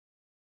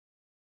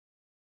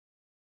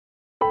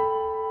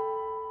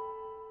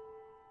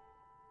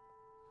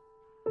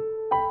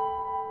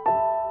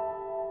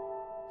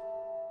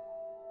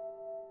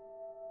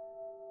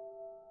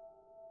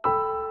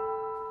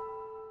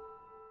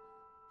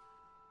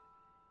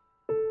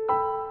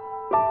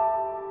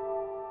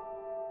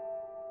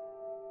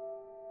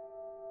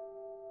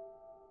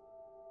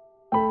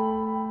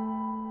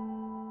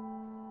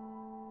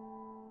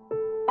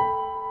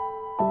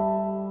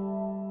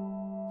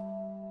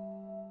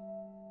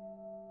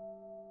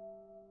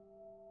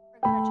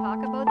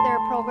talk about their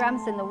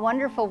programs and the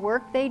wonderful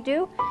work they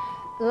do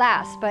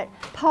last. But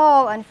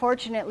Paul,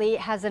 unfortunately,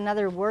 has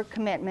another work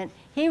commitment.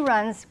 He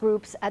runs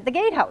groups at the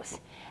Gatehouse,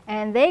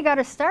 and they got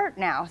to start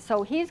now.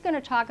 So he's going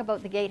to talk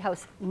about the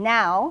Gatehouse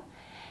now,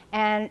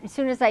 and as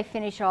soon as I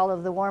finish all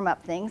of the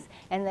warm-up things,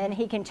 and then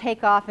he can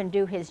take off and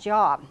do his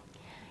job.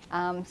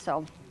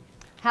 So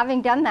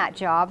having done that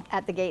job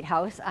at the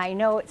Gatehouse, I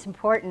know it's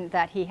important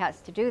that he has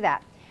to do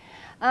that.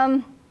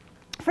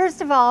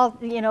 First of all,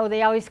 you know,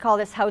 they always call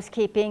this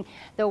housekeeping.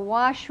 The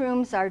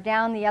washrooms are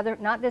down the other,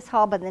 not this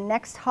hall, but the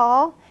next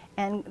hall,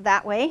 and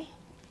that way.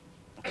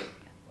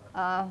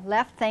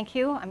 Left, thank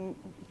you. I'm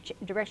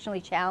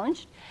directionally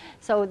challenged.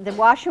 So the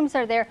washrooms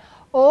are there.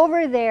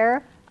 Over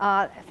there,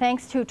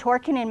 thanks to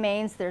Torkin and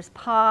Main's, there's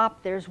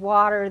pop, there's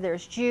water,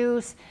 there's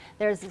juice,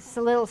 there's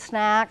little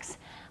snacks.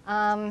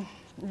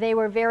 They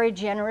were very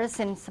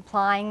generous in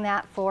supplying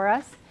that for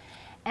us.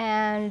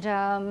 And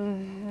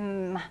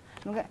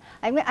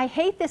I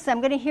hate this.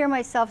 I'm going to hear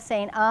myself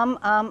saying and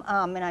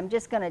I'm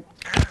just going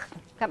to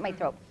cut my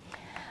throat.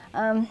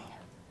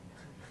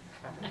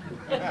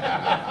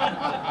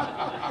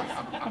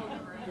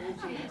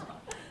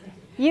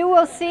 You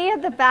will see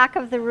at the back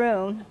of the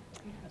room,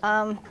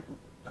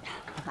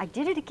 I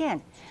did it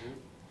again.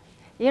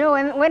 You know,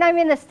 when I'm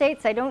in the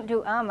States, I don't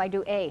do I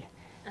do a.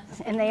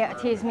 And they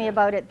tease me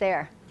about it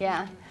there.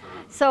 Yeah.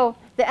 So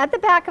at the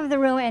back of the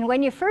room, and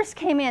when you first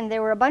came in,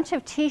 there were a bunch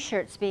of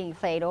T-shirts being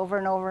played over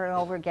and over and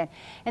over again.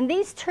 And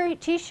these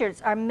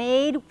T-shirts are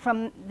made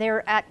from,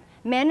 they're at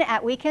Men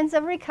at Weekends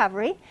of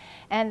Recovery,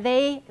 and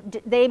they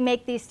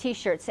make these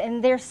T-shirts,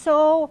 and they're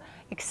so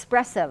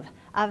expressive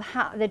of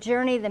how the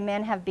journey the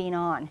men have been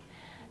on.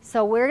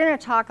 So we're going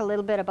to talk a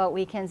little bit about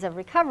Weekends of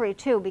Recovery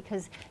too,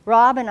 because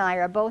Rob and I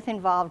are both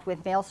involved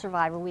with Male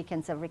Survivor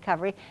Weekends of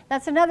Recovery.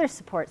 That's another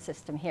support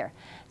system here.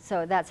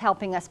 So that's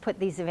helping us put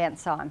these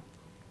events on.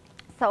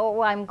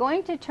 So I'm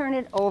going to turn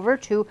it over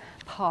to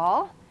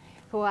Paul,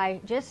 who I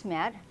just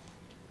met,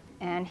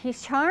 and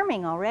he's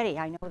charming already,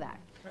 I know that.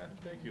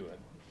 Thank you, Lynn.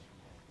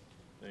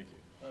 Thank you.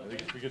 I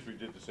think it's because we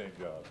did the same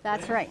job.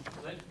 That's right.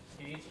 Lynn,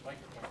 he needs a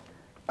microphone.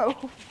 Oh.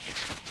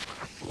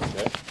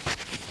 Okay.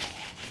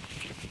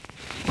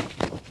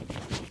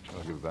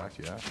 I'll give it back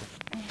to you after.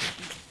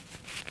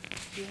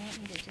 Do you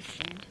want me to just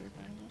stand here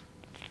by you?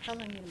 How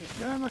long are you going to be?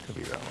 Yeah, I'm not going to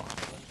be that long.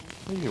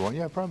 Maybe you want.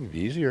 Yeah, probably be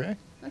easier, eh?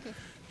 Okay.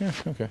 Yeah,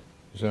 okay.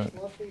 Is that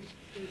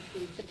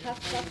The tough,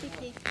 fluffy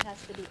piece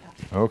has to be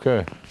up.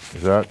 okay?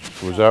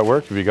 Was that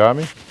work? Have you got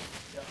me?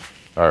 Yep.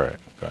 All right.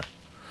 Okay.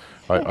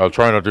 I'll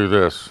try not to do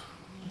this.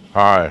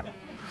 Hi.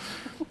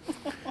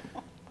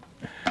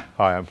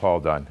 Hi, I'm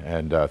Paul Dunn,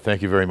 and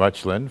thank you very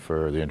much, Lynn,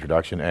 for the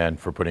introduction and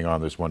for putting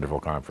on this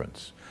wonderful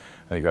conference.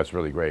 I think that's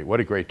really great.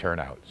 What a great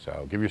turnout.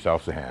 So give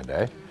yourselves a hand,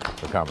 eh,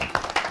 for coming.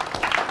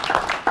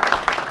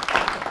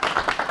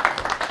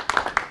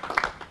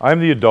 I'm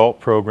the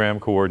adult program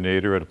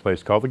coordinator at a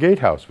place called the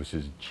Gatehouse, which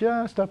is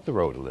just up the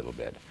road a little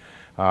bit.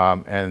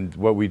 And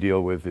what we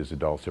deal with is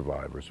adult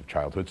survivors of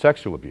childhood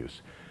sexual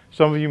abuse.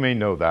 Some of you may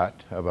know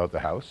that about the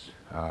house.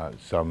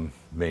 Some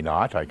may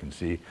not. I can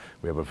see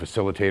we have a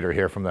facilitator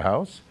here from the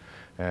house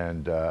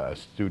and a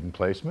student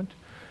placement.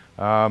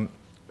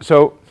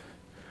 So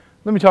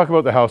let me talk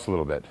about the house a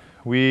little bit.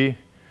 We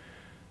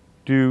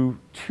do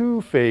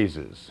two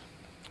phases.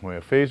 We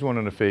have phase one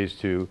and a phase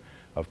two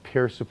of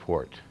peer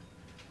support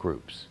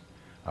groups.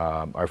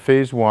 Our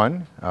phase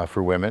one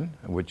for women,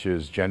 which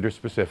is gender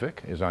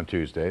specific, is on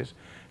Tuesdays,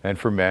 and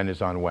for men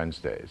is on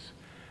Wednesdays.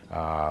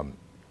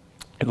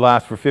 It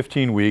lasts for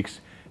 15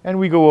 weeks, and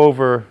we go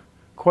over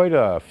quite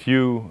a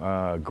few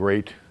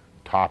great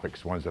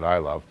topics, ones that I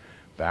love: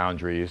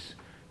 boundaries,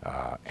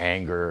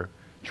 anger,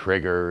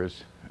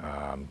 triggers,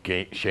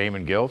 shame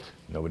and guilt.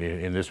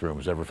 Nobody in this room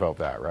has ever felt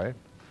that, right?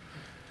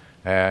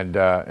 And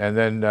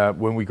then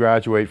when we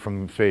graduate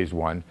from phase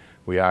one,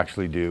 we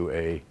actually do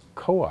a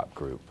co-op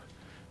group,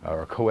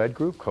 or a co-ed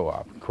group,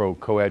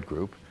 co-ed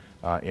group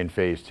in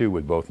phase two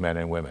with both men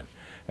and women.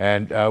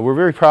 And we're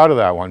very proud of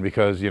that one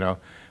because, you know,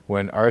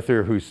 when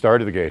Arthur, who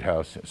started the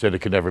Gatehouse, said it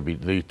could never be,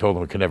 they told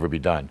him it could never be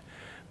done.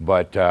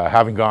 But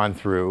having gone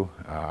through,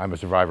 I'm a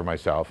survivor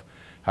myself,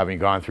 having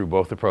gone through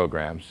both the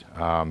programs,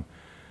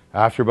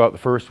 after about the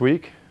first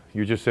week,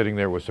 you're just sitting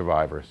there with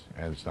survivors,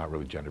 and it's not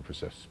really gender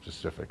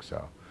specific.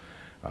 So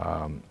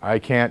I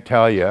can't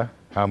tell you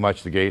how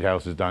much the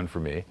Gatehouse has done for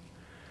me.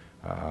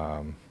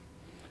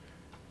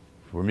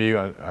 For me,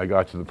 I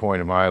got to the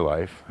point in my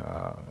life,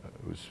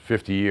 it was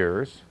 50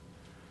 years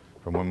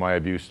from when my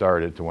abuse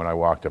started to when I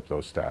walked up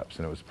those steps,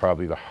 and it was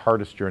probably the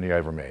hardest journey I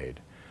ever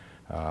made.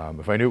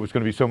 If I knew it was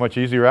going to be so much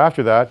easier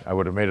after that, I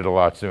would have made it a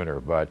lot sooner,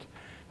 but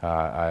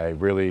I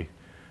really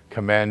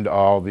commend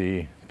all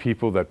the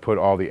people that put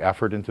all the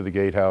effort into the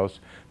Gatehouse,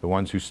 the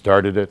ones who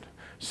started it,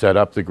 set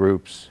up the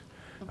groups,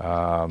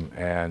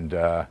 and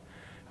I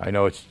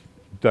know it's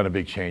done a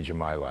big change in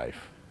my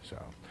life. So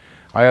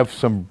I have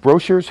some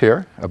brochures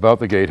here about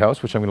the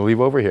Gatehouse, which I'm going to leave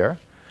over here.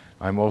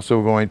 I'm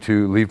also going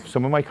to leave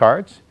some of my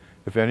cards.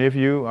 If any of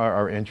you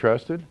are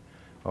interested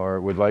or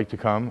would like to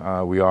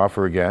come, we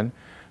offer, again,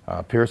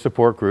 peer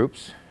support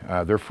groups.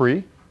 They're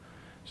free.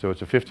 So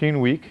it's a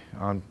 15-week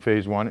on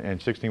phase 1 and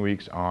 16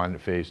 weeks on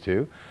phase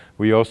 2.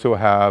 We also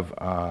have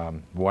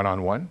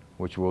one-on-one,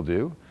 which we'll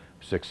do,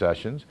 6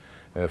 sessions.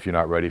 If you're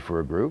not ready for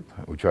a group,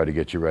 we try to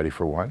get you ready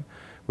for one.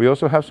 We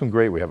also have some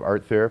great, we have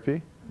art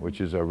therapy,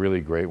 which is a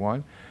really great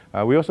one.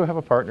 We also have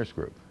a partners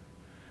group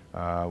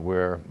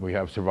where we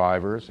have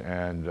survivors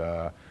and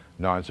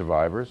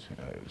non-survivors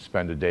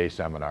spend a day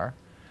seminar.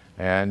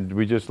 And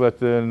we just let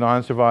the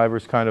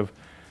non-survivors kind of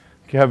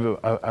have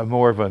a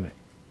more of an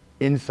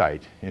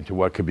insight into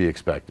what could be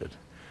expected.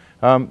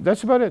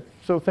 That's about it.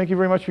 So thank you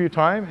very much for your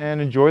time and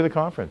enjoy the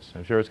conference.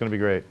 I'm sure it's going to be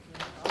great.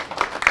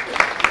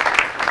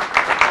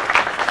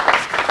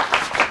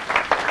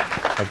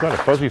 I've got a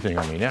fuzzy thing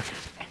on my neck.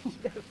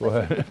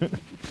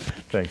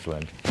 Thanks,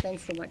 Lynn.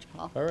 Thanks so much,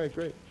 Paul. All right,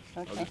 great.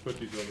 Okay. I'll just put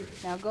these over here.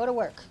 Now go to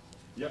work.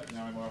 Yep,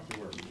 now I'm off to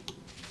work. Got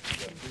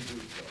 3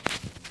 groups left.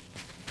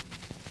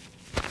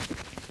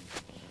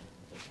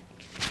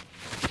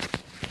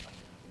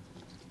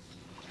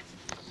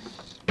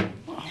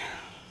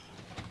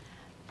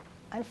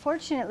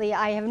 Unfortunately,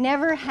 I have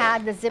never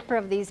had the zipper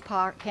of these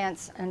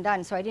pants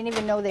undone, so I didn't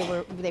even know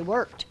they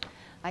worked.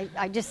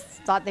 I just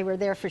thought they were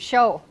there for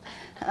show.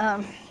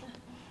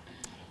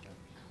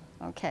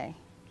 Okay.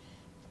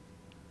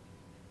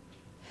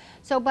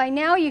 So by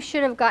now you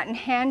should have gotten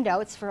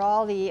handouts for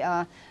all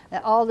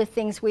the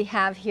things we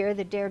have here,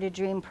 the Dare to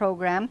Dream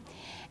program,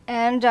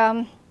 and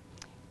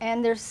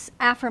there's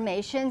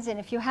affirmations. And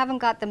if you haven't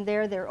got them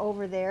there, they're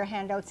over there,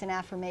 handouts and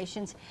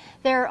affirmations.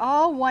 They're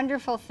all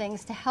wonderful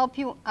things to help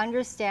you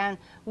understand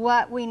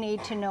what we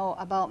need to know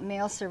about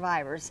male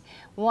survivors.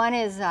 One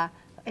is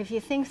if you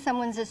think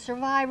someone's a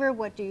survivor,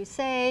 what do you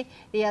say?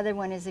 The other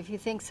one is if you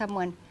think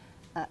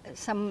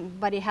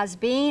somebody has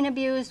been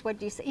abused, what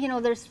do you say? You know,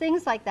 there's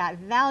things like that,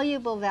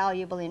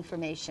 valuable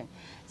information.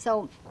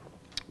 So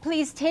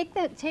please take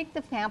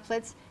the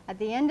pamphlets at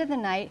the end of the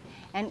night,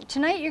 and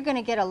tonight you're going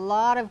to get a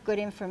lot of good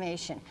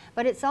information,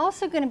 but it's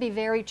also going to be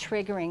very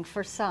triggering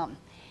for some.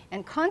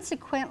 And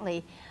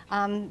consequently,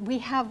 we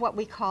have what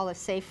we call a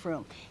safe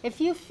room.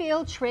 If you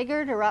feel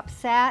triggered or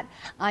upset,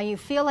 you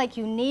feel like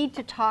you need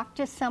to talk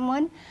to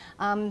someone,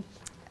 the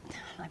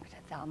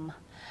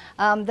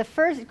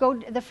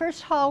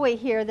first hallway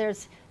here,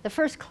 there's the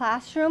first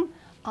classroom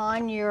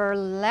on your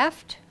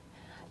left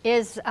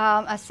is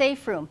a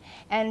safe room.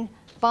 And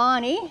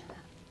Bonnie,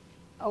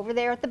 over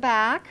there at the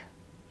back,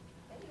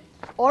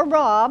 or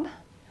Rob,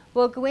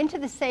 will go into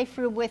the safe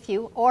room with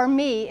you, or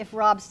me if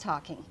Rob's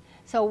talking.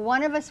 So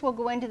one of us will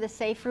go into the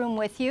safe room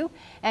with you,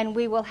 and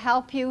we will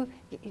help you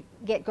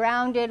get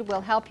grounded,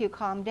 we'll help you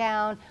calm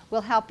down,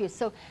 we'll help you.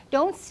 So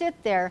don't sit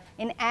there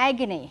in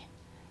agony,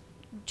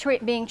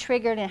 being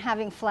triggered and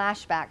having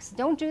flashbacks.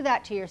 Don't do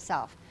that to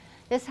yourself.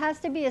 This has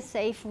to be a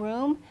safe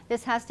room.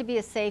 This has to be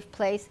a safe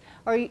place,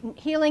 or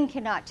healing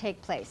cannot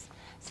take place.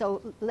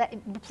 So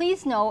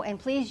please know, and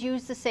please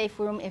use the safe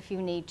room if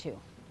you need to.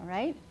 All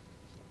right?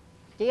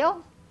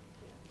 Deal?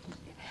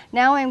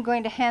 Now I'm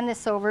going to hand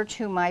this over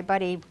to my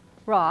buddy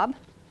Rob.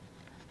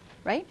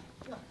 Right?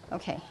 Yeah.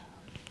 Okay.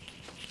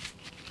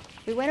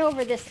 We went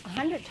over this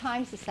 100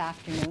 times this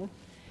afternoon,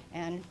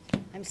 and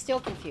I'm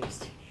still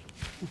confused.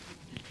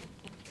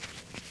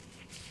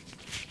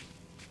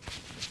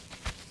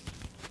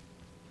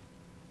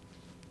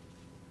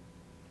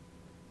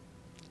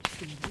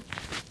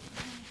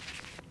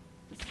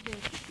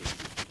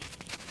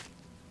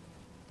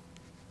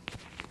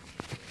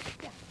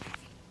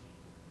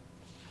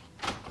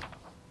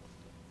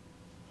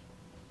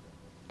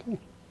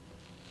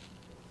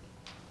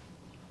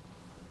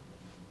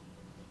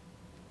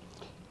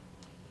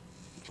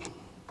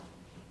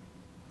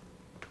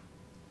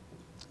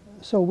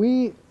 So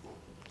we're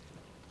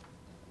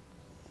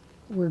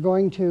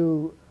going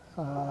to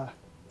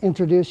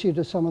introduce you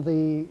to some of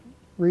the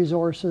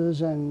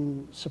resources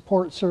and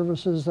support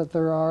services that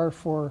there are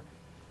for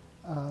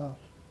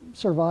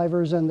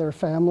survivors and their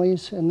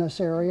families in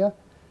this area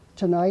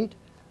tonight.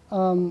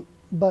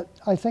 But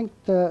I think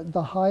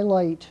the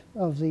highlight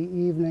of the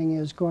evening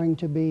is going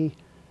to be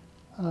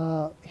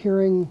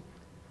hearing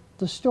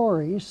the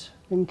stories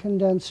in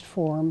condensed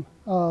form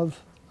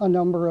of a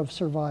number of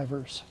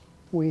survivors.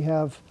 We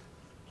have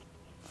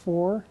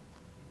 4,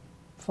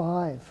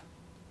 5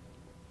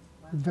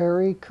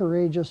 very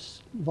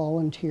courageous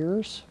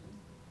volunteers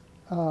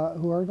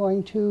who are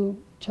going to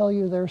tell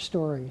you their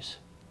stories,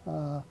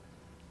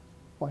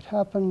 what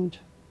happened,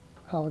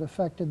 how it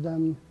affected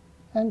them,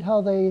 and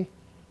how they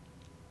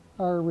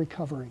are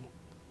recovering.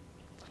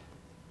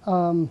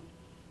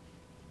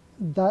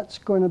 That's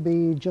going to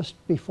be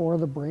just before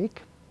the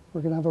break.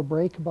 We're going to have a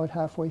break about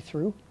halfway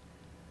through.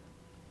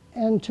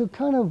 And to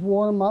kind of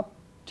warm up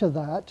to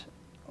that,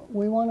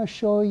 we want to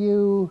show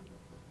you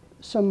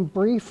some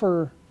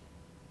briefer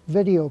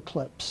video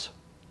clips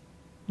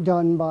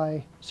done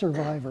by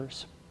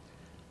survivors.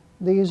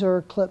 These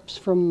are clips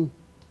from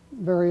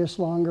various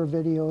longer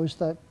videos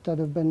that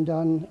have been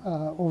done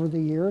over the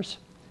years.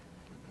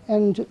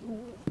 And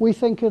we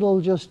think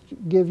it'll just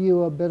give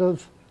you a bit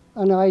of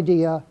an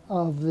idea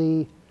of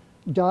the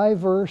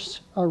diverse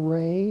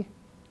array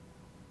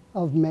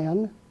of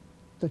men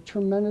the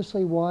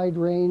tremendously wide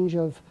range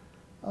of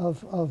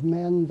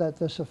men that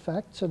this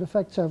affects. It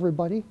affects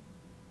everybody.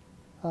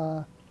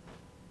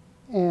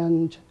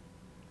 And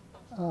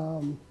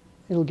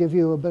it'll give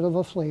you a bit of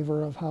a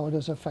flavor of how it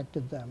has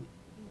affected them.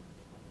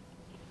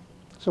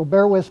 So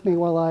bear with me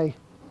while I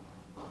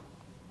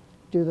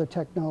do the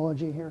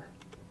technology here.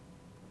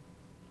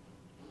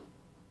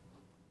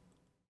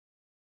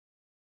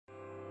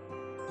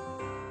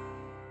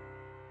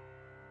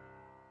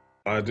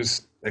 I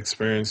just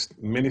experienced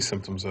many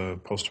symptoms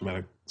of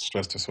post-traumatic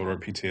stress disorder,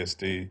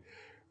 PTSD,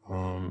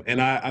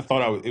 and I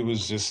thought it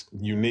was just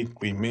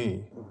uniquely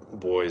me.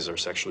 Boys are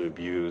sexually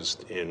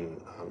abused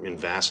in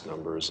vast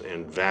numbers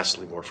and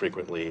vastly more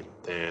frequently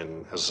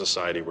than as a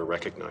society we're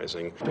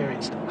recognizing.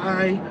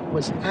 I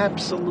was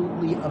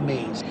absolutely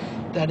amazed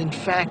that in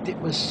fact it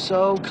was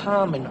so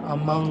common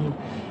among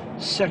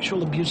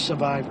sexual abuse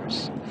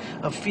survivors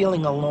of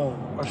feeling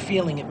alone or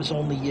feeling it was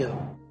only you.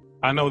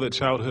 I know that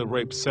childhood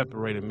rape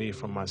separated me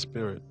from my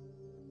spirit.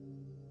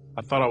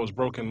 I thought I was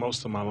broken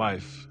most of my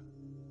life.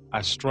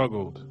 I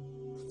struggled,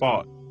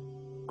 fought,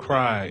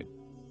 cried,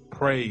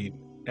 prayed,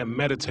 and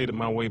meditated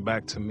my way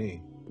back to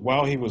me.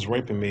 While he was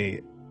raping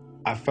me,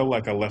 I felt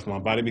like I left my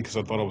body because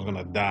I thought I was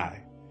gonna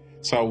die.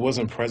 So I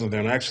wasn't present there,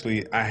 and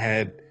actually I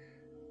had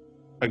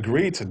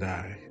agreed to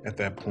die at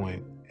that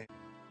point.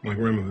 My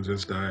grandmother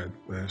just died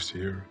last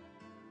year,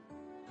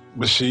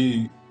 but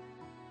she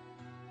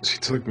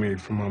took me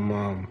from my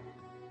mom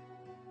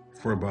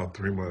for about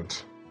 3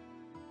 months.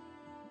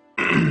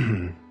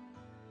 And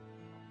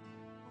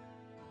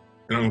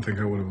I don't think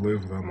I would have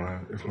lived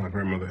without if my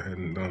grandmother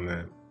hadn't done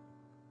that.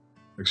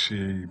 Like,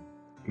 she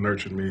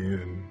nurtured me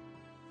and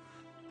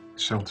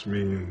sheltered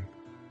me and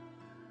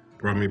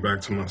brought me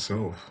back to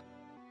myself.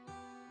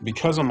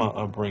 Because of my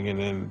upbringing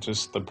and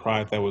just the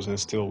pride that was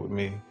instilled with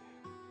me,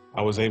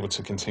 I was able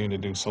to continue to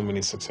do so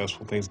many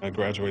successful things. I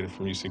graduated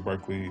from UC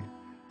Berkeley.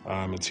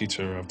 I'm a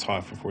teacher. I've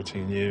taught for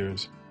 14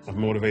 years. I've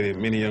motivated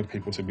many young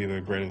people to be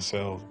their greatest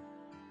selves.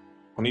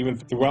 And even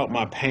throughout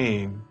my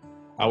pain,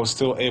 I was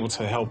still able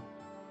to help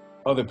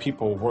other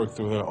people work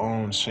through their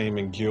own shame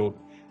and guilt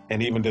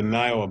and even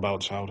denial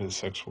about childhood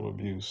sexual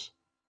abuse.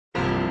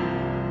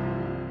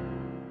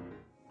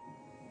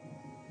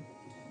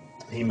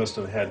 He must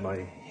have had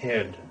my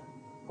head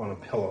on a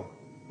pillow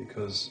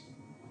because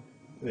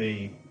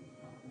I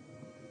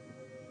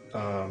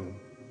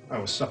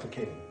was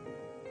suffocating.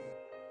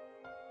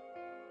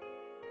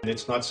 And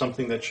it's not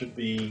something that should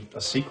be a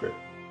secret.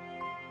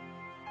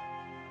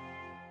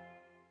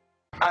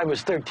 I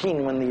was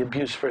 13 when the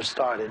abuse first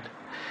started,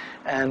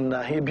 and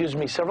he abused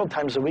me several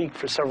times a week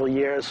for several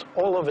years,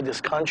 all over this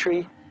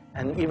country,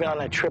 and even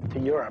on a trip to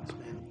Europe.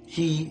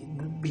 He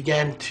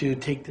began to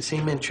take the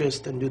same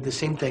interest and do the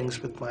same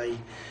things with my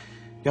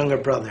younger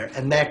brother,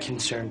 and that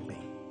concerned me.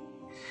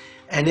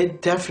 And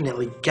it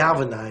definitely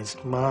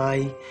galvanized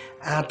my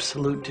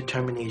absolute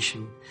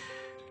determination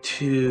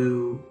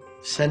to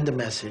send a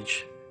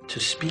message, to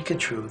speak a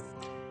truth,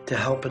 to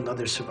help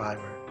another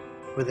survivor,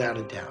 without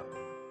a doubt.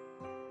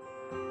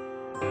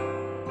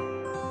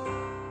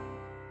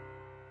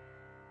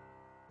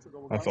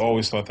 I've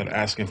always thought that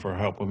asking for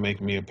help would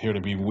make me appear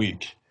to be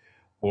weak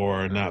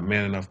or not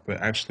man enough, but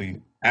actually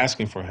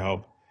asking for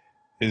help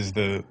is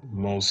the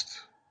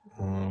most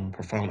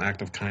profound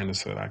act of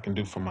kindness that I can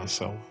do for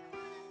myself.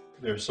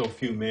 There are so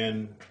few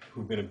men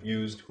who've been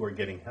abused who are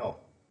getting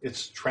help.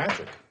 It's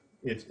tragic.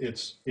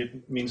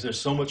 It means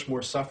there's so much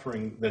more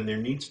suffering than there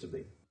needs to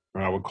be.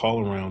 I would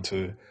call around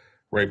to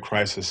rape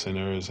crisis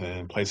centers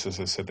and places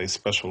that said they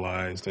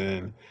specialized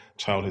in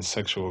childhood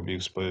sexual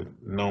abuse, but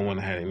no one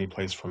had any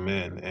place for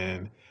men.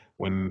 And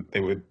when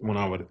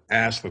I would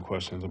ask the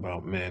questions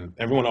about men,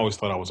 everyone always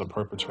thought I was a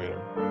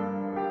perpetrator.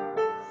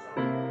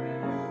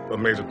 A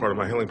major part of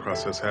my healing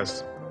process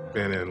has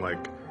been in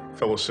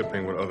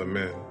fellowshipping with other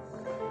men,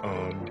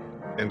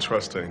 and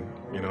trusting,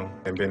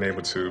 and being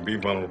able to be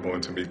vulnerable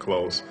and to be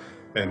close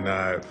and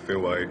not feel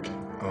like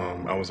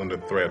I was under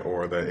threat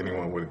or that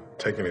anyone would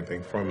take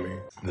anything from me.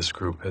 This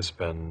group has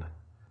been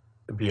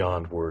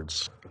beyond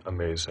words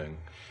amazing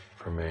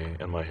for me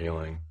and my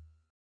healing.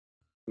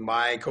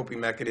 My coping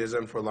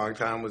mechanism for a long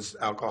time was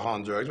alcohol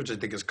and drugs, which I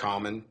think is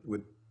common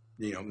with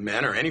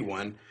men or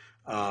anyone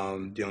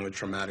dealing with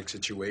traumatic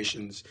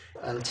situations.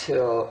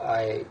 Until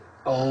I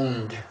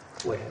owned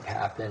what had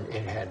happened,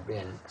 it had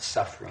been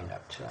suffering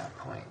up to that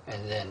point.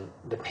 And then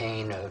the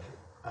pain of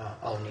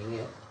owning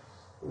it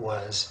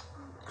was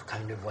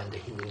kind of when the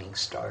healing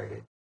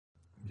started.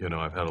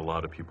 I've had a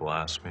lot of people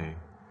ask me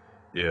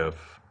if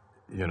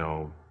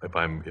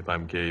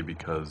I'm gay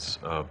because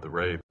of the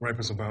rape. Rape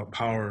is about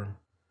power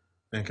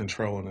and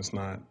control, and it's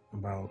not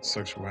about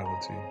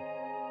sexuality.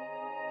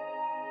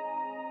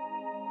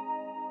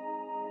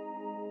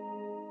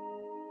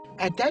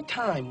 At that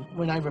time,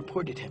 when I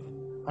reported him,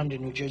 under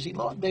New Jersey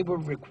law, they were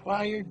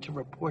required to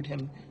report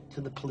him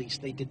to the police.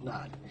 They did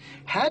not.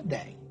 Had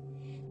they,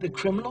 the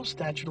criminal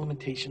statute of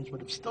limitations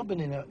would have still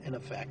been in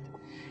effect,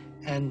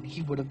 and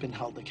he would have been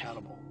held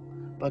accountable.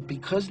 But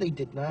because they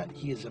did not,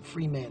 he is a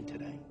free man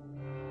today.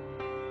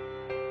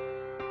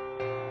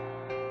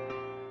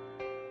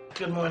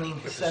 Good morning,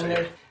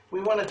 Senator. We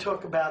want to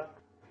talk about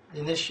the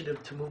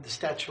initiative to move the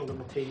statute of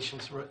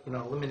limitations,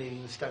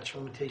 eliminating the statute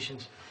of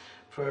limitations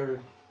for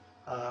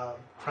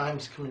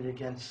crimes committed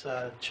against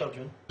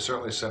children.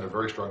 Certainly send a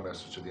very strong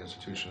message to the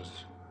institutions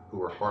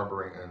who are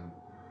harboring and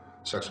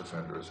sex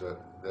offenders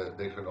that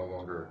they can no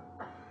longer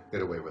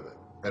get away with it.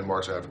 And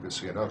Mark's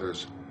advocacy and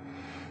others,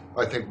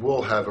 I think,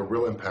 will have a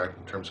real impact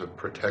in terms of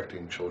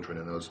protecting children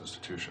in those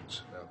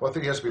institutions. Well, I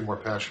think he has to be more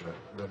passionate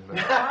than...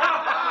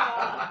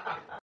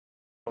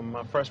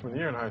 My freshman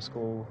year in high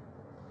school,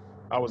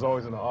 I was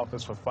always in the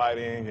office for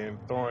fighting and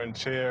throwing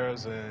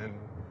chairs and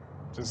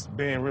just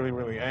being really,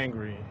 really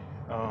angry.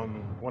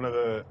 One of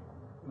the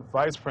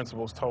vice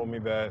principals told me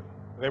that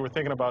they were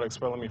thinking about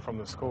expelling me from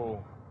the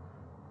school.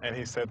 And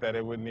he said that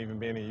it wouldn't even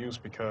be any use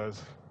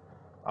because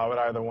I would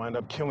either wind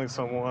up killing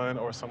someone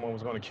or someone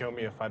was going to kill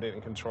me if I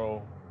didn't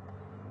control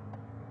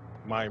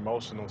my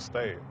emotional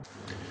state.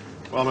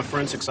 Well, I'm a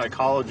forensic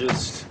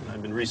psychologist.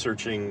 I've been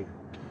researching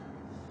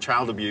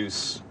child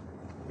abuse,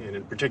 and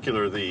in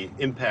particular the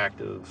impact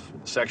of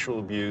sexual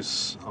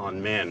abuse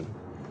on men.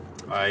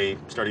 I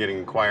started getting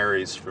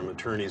inquiries from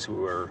attorneys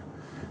who are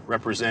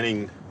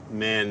representing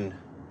men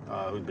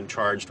who've been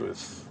charged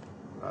with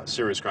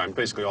serious crime,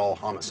 basically all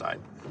homicide.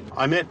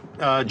 I met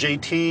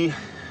JT,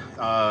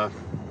 I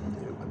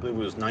believe it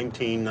was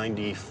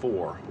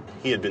 1994.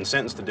 He had been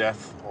sentenced to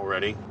death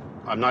already.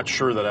 I'm not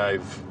sure that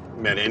I've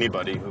met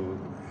anybody who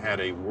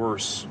had a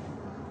worse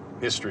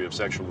history of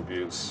sexual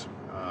abuse.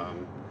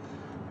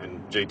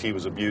 And JT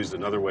was abused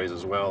in other ways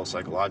as well,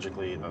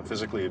 psychologically,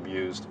 physically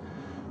abused.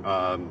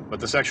 But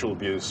the sexual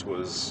abuse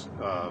was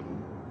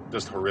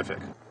just horrific.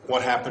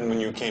 What happened when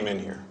you came in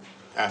here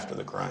after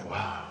the crime?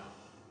 Wow.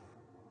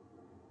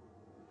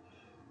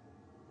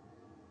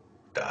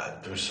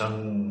 Died through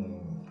some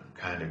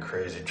kind of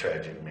crazy,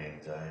 tragic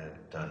means. I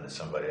had done to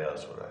somebody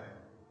else what I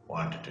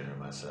wanted to do to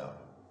myself.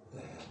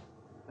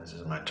 This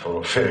is my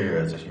total failure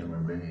as a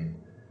human being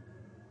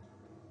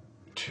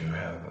to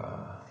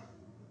have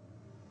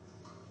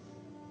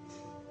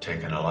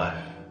taken a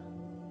life.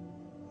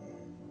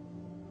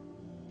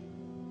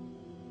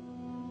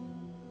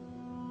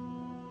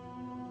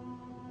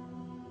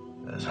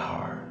 That's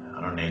hard.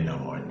 I don't need no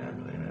more than that,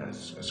 believe me.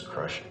 It's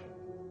crushing.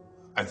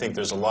 I think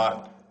there's a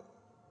lot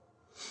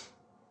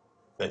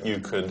that you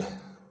could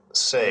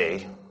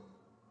say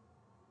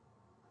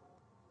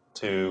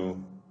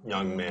to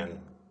young men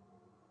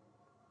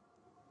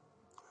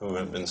who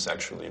have been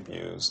sexually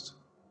abused,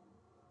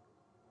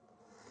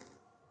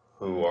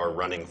 who are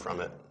running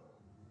from it.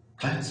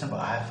 Plain and simple,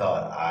 I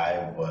thought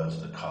I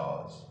was the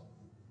cause.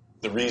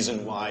 The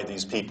reason why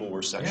these people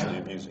were sexually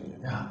abusing you.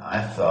 Yeah,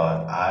 I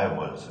thought I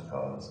was the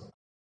cause.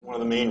 One of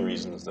the main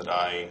reasons that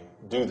I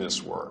do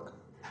this work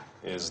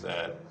is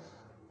that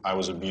I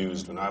was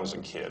abused when I was a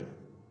kid.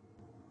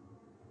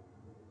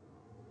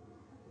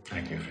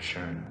 Thank you for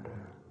sharing it.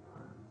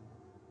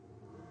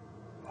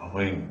 Well,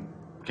 we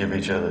give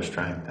each other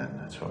strength, and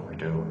that's what we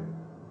do.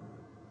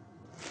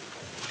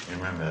 You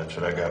remember, that's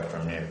what I got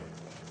from you.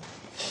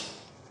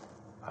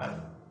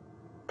 I'm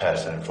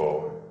passing it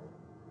forward.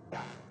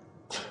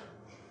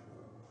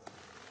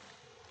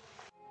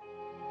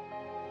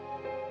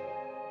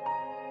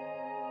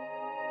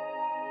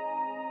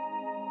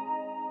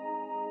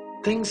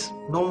 Things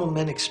normal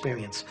men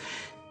experience,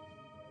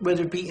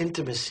 whether it be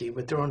intimacy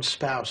with their own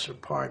spouse or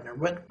partner,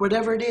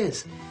 whatever it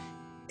is,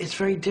 it's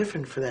very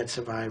different for that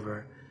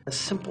survivor. A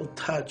simple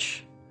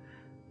touch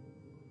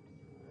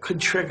could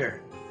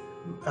trigger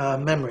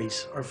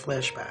memories or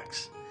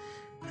flashbacks,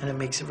 and it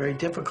makes it very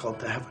difficult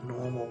to have a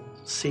normal,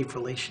 safe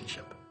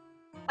relationship.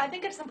 I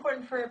think it's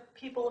important for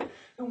people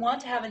who want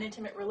to have an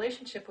intimate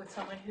relationship with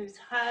someone who's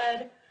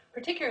had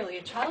particularly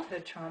a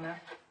childhood trauma,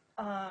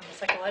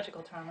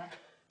 psychological trauma,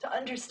 to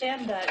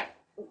understand that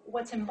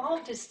what's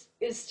involved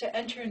is to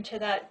enter into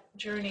that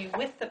journey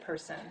with the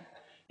person.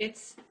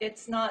 It's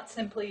not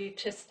simply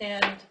to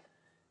stand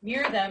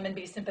near them and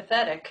be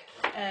sympathetic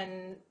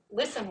and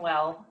listen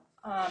well.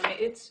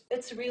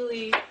 It's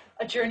really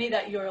a journey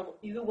that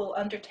you will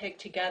undertake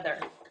together.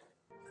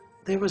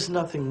 There was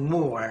nothing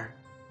more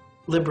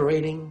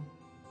liberating.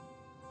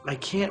 I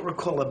can't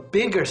recall a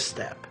bigger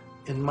step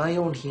in my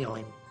own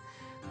healing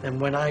than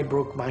when I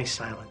broke my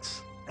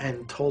silence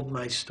and told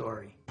my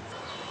story.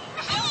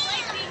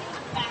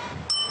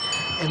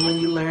 And when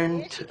you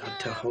learn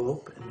to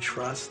hope and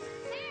trust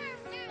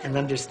and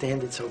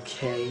understand it's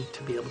okay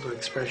to be able to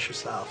express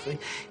yourself,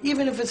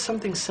 even if it's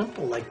something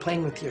simple like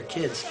playing with your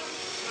kids.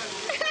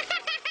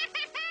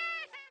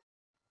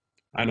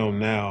 I know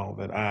now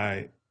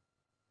that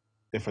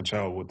if a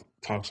child would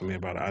talk to me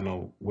about it, I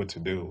know what to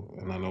do,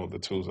 and I know the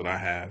tools that I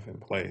have in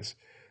place.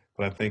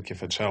 But I think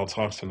if a child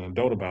talks to an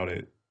adult about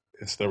it,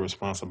 it's their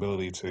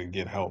responsibility to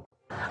get help.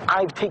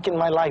 I've taken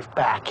my life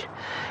back,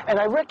 and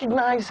I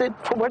recognize it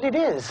for what it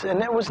is,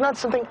 and it was not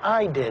something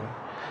I did.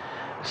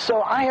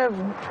 So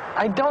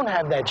I don't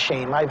have that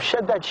shame. I've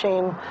shed that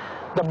shame.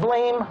 The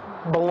blame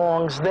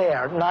belongs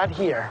there, not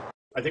here.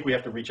 I think we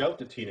have to reach out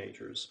to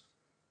teenagers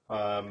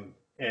and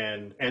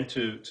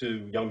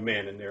to young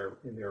men in their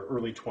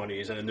early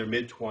 20s and in their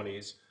mid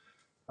 20s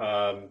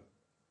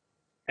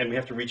And we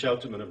have to reach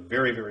out to them in a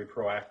very, very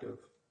proactive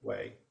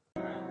way.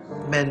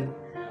 Men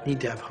need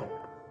to have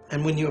hope.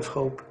 And when you have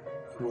hope,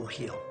 you will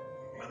heal,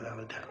 without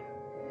a doubt.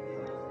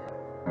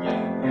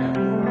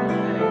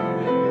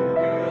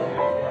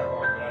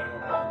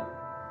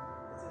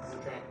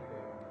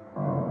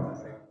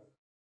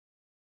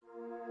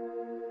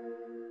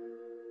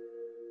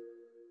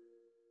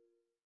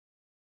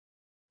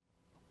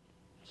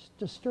 It's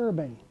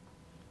disturbing.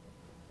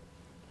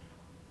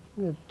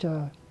 It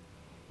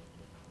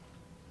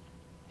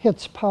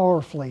hits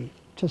powerfully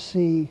to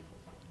see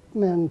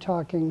men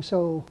talking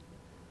so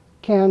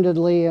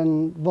candidly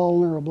and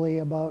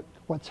vulnerably about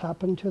what's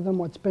happened to them,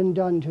 what's been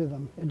done to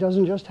them. It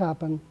doesn't just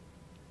happen,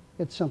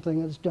 it's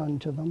something that's done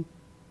to them.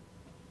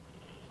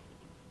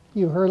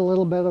 You heard a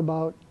little bit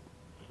about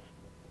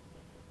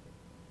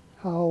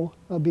how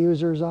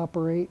abusers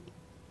operate,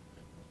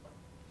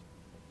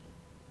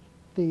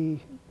 the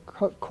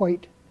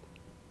quite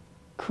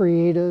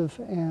creative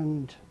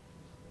and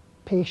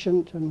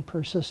patient and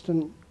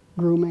persistent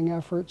grooming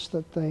efforts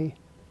that they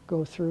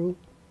go through.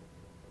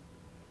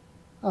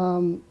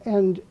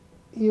 And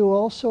you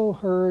also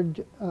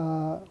heard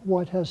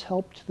what has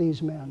helped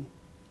these men.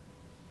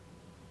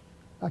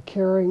 A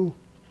caring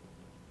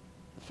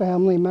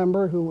family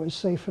member who was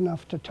safe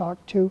enough to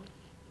talk to,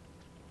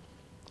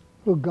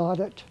 who got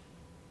it,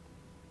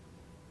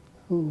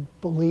 who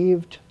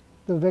believed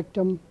the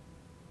victim.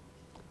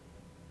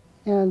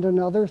 And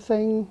another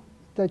thing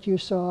that you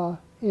saw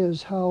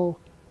is how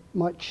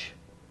much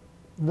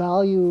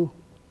value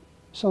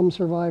some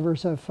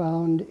survivors have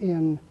found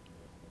in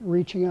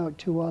reaching out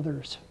to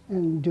others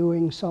and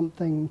doing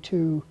something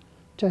to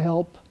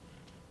help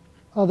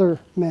other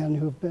men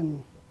who've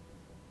been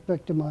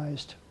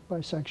victimized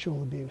by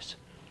sexual abuse.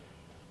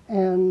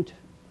 And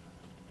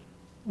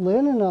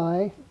Lynn and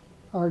I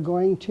are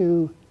going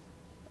to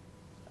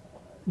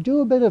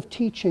do a bit of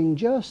teaching,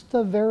 just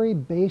the very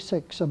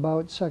basics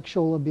about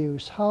sexual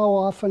abuse. How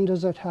often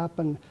does it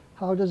happen?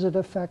 How does it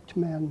affect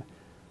men?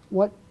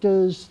 What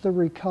does the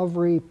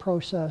recovery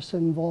process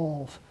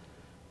involve?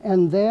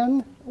 And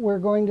then we're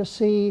going to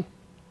see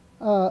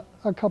a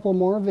couple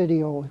more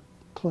video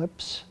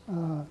clips,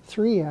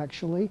 3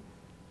 actually,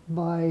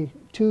 by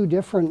 2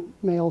 different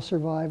male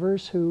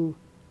survivors who,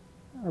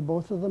 are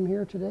both of them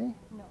here today?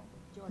 No.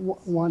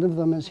 One of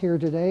them is here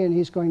today, and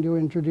he's going to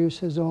introduce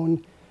his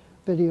own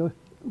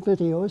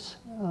videos.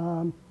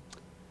 I'm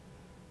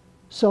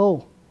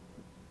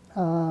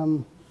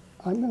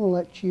going to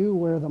let you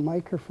wear the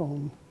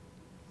microphone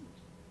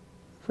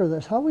for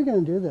this. How are we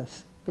going to do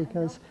this?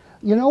 Because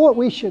you know what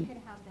we should...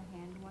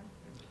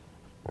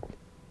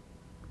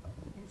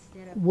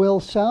 Will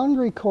sound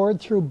record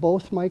through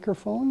both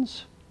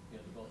microphones? Yeah,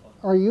 both.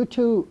 Are you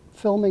 2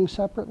 filming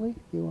separately?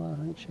 You are,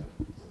 aren't you?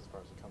 As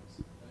far as it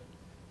comes.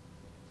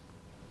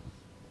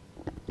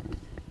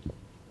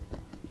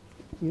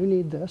 You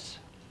need this.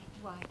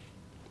 Why?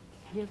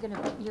 You're gonna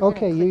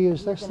okay, click, you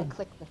use this then.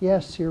 Click the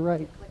yes, you're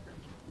right.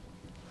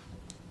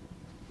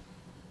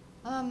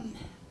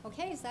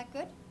 Okay, is that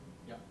good?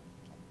 Yeah.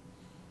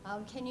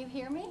 Can you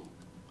hear me?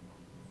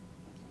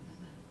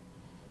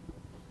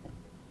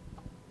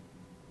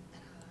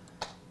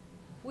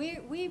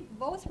 We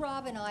both,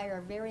 Rob and I,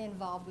 are very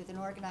involved with an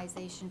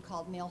organization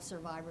called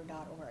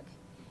MaleSurvivor.org.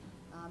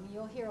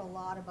 You'll hear a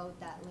lot about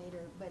that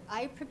later, but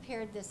I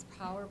prepared this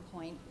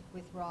PowerPoint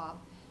with Rob.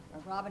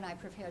 Rob and I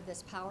prepared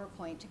this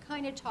PowerPoint to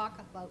kind of talk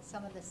about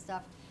some of the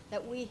stuff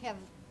that we have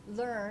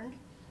learned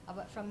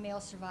from Male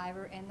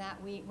Survivor, and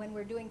that when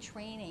we're doing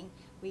training,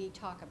 we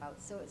talk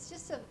about. So it's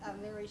just a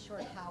very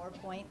short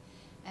PowerPoint,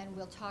 and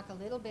we'll talk a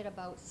little bit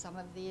about some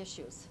of the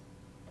issues.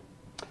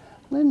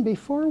 Lynn,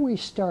 before we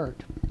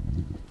start,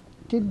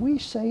 did we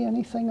say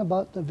anything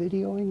about the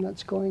videoing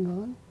that's going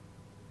on?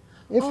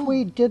 If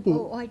we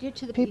didn't, I did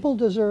to the people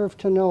deserve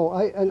to know.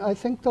 And I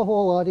think the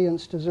whole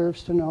audience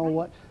deserves to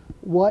know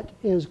what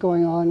is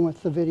going on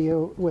with the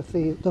video, with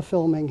the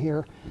filming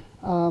here.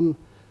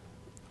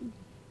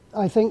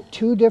 I think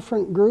 2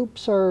 different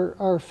groups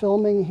are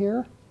filming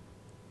here.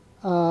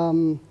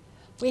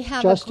 We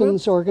have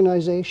Justin's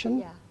organization.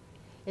 Yeah,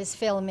 is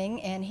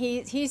filming, and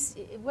he's.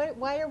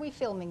 Why are we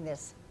filming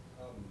this?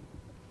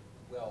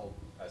 Well,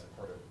 as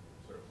part of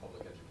sort of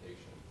public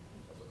education,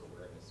 public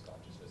awareness,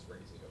 consciousness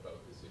raising about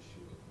this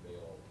issue of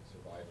male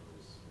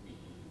survivors, we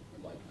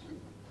would like to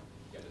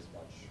get as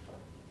much.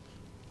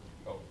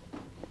 Oh,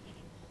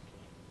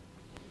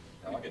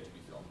 now I get to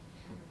be filmed.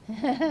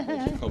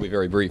 I'll be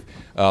very brief.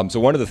 So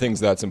one of the things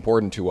that's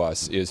important to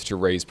us is to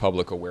raise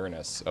public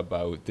awareness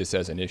about this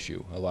as an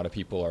issue. A lot of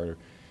people are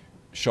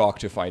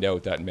shocked to find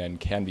out that men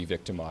can be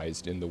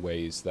victimized in the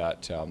ways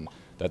that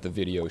that the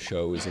video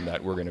shows and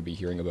that we're going to be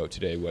hearing about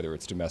today, whether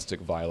it's domestic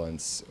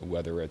violence,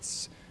 whether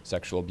it's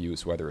sexual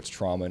abuse, whether it's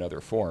trauma in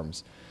other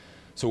forms.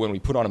 So when we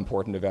put on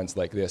important events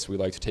like this, we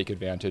like to take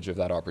advantage of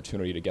that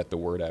opportunity to get the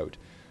word out.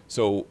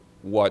 So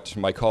what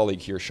my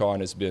colleague here, Shawn,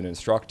 has been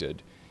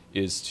instructed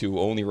is to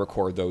only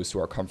record those who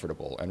are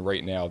comfortable. And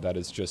right now, that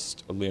is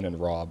just Lynn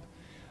and Rob.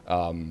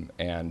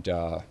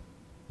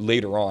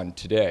 later on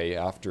today,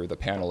 after the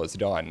panel is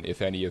done,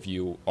 if any of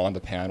you on the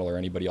panel or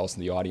anybody else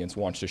in the audience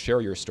wants to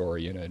share your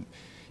story in an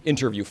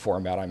interview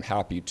format, I'm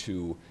happy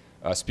to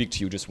speak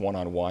to you just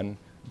one-on-one.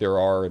 There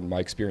are, in my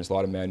experience, a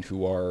lot of men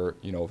who are,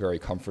 very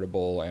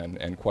comfortable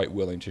and quite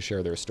willing to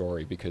share their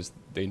story because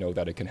they know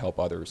that it can help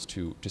others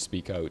to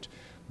speak out.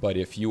 But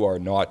if you are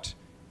not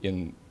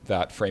in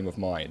that frame of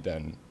mind,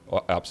 then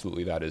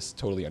absolutely that is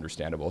totally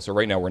understandable. So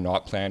right now we're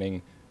not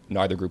planning,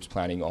 neither group's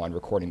planning on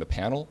recording the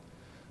panel.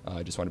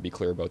 I just want to be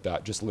clear about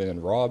that. Just Lynn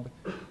and Rob,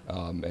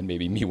 and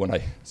maybe me when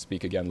I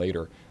speak again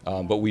later.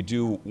 But we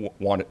do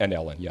want, and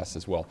Ellen, yes,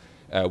 as well.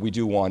 We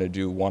do want to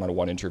do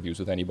one-on-one interviews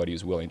with anybody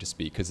who's willing to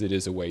speak, because it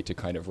is a way to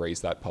kind of raise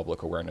that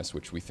public awareness,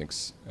 which we think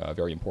is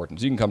very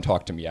important. So you can come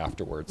talk to me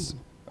afterwards.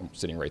 I'm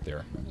sitting right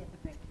there.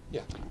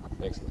 Yeah,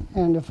 thanks.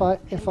 And if I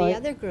the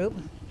other group,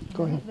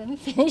 go ahead. Let me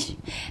finish.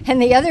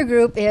 And the other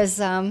group is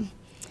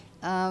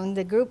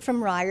the group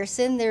from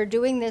Ryerson. They're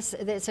doing this.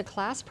 It's a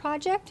class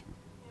project.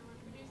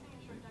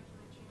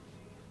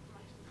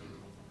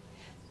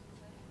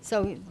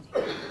 So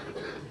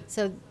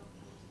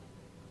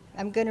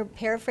I'm going to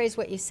paraphrase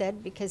what you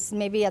said because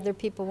maybe other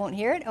people won't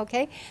hear it.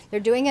 Okay,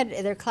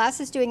 their class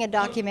is doing a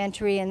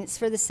documentary, and it's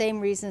for the same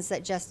reasons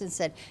that Justin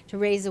said, to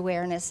raise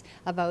awareness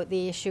about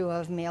the issue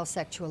of male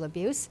sexual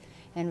abuse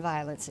and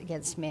violence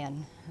against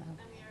men. And we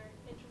are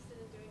interested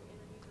in doing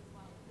interviews as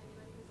well with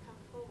anybody who's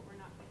comfortable, but we're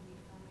not going to be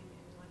filming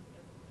anyone who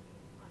doesn't want to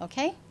be on.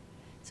 Okay,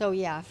 so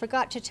yeah, I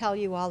forgot to tell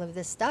you all of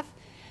this stuff.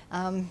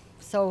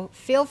 So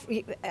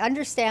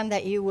understand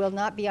that you will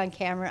not be on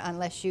camera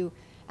unless you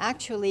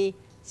actually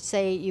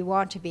say you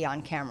want to be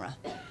on camera.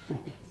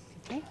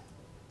 Okay.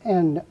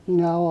 And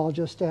now I'll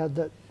just add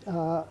that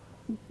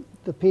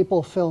the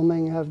people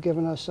filming have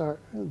given us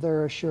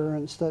their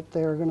assurance that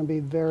they're going to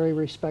be very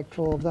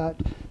respectful of that,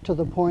 to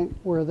the point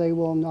where they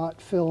will not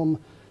film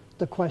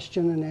the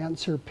question and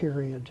answer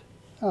period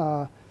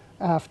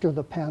after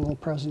the panel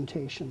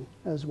presentation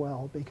as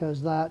well,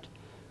 because that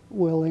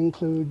will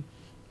include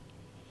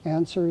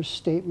answers,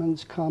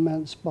 statements,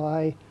 comments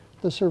by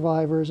the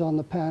survivors on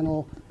the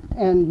panel,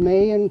 and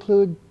may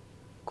include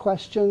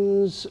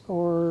questions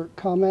or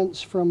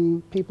comments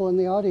from people in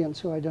the audience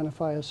who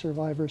identify as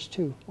survivors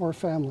too, or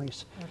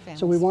families.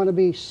 So we want to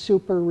be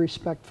super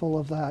respectful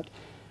of that.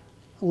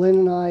 Lynn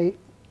and I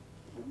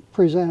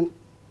present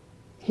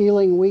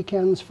healing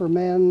weekends for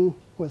men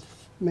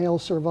with male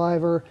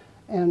survivor,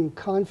 and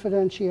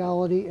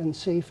confidentiality and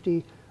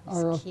safety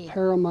are of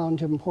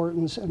paramount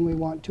importance, and we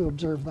want to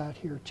observe that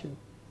here too.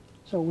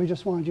 So we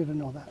just wanted you to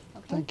know that.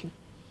 Okay. Thank you.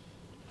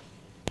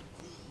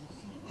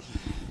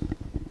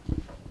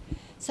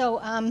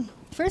 So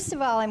first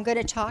of all, I'm going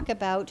to talk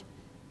about,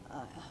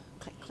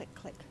 click.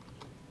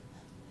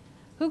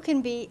 Who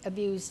can be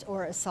abused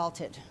or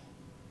assaulted?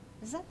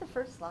 Is that the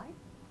first slide?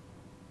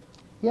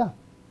 Yeah.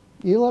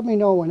 You let me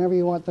know whenever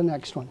you want the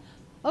next one.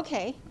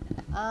 Okay.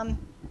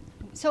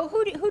 So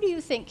who do you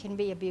think can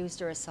be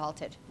abused or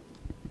assaulted?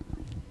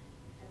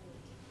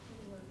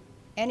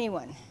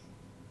 Anyone.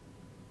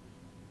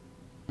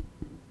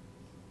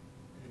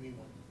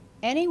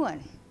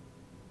 Anyone.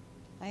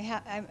 I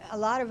have a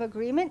lot of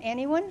agreement.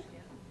 Anyone?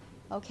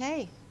 Yeah.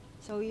 Okay.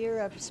 So you're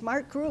a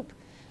smart group.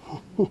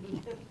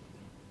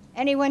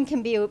 Anyone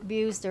can be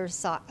abused or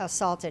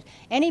assaulted.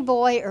 Any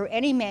boy or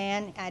any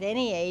man at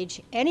any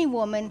age, any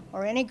woman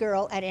or any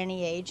girl at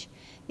any age.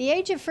 The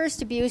age of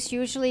first abuse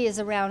usually is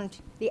around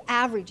the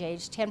average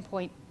age,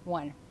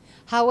 10.1.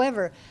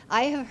 However,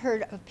 I have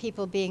heard of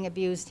people being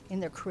abused in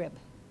their crib,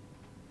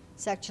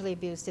 sexually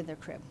abused in their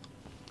crib.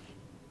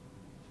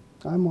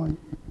 I'm one.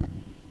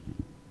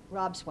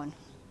 Rob's one.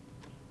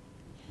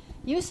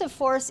 Use of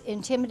force,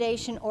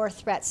 intimidation, or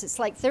threats. It's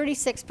like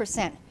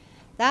 36%.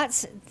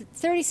 That's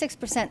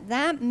 36%.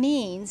 That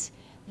means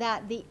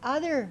that the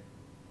other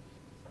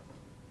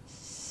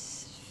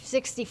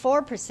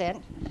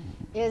 64%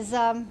 is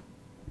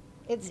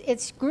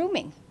it's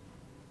grooming.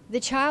 The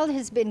child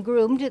has been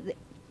groomed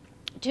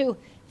to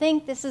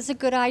think this is a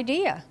good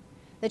idea.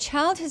 The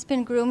child has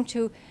been groomed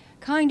to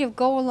kind of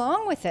go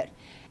along with it.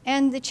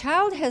 And the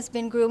child has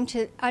been groomed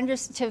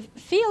to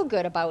feel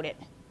good about it.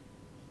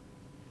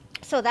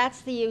 So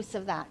that's the use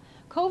of that.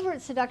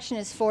 Covert seduction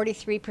is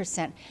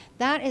 43%.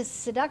 That is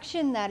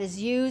seduction that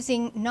is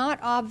using not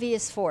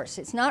obvious force.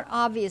 It's not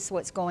obvious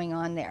what's going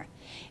on there.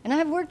 And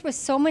I've worked with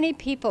so many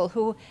people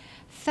who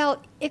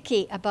felt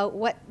icky about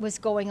what was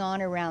going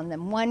on around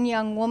them. One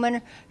young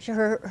woman,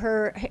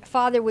 her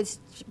father would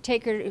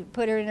take her,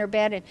 put her in her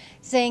bed, and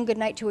saying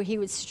goodnight to her, he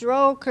would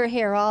stroke her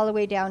hair all the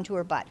way down to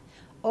her butt.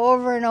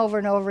 Over and over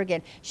and over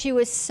again. She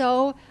was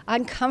so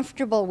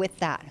uncomfortable with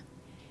that.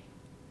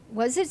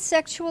 Was it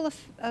sexual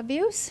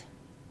abuse?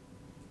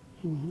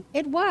 Mm-hmm.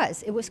 It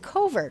was. It was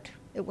covert.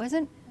 It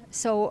wasn't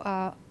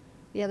so,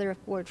 the other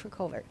word for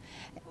covert.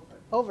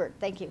 Overt,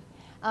 thank you.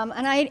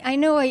 And I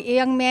know a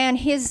young man,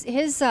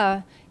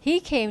 he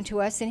came to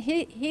us and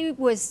he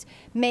was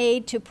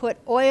made to put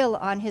oil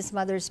on his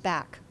mother's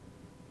back.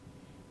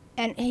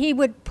 And he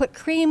would put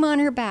cream on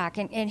her back,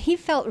 and he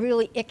felt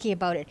really icky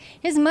about it.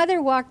 His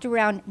mother walked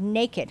around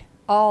naked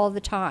all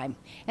the time.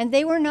 And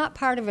they were not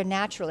part of a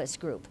naturalist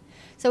group.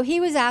 So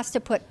he was asked to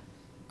put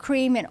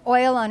cream and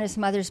oil on his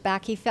mother's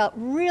back. He felt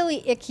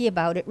really icky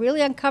about it, really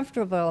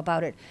uncomfortable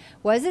about it.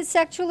 Was it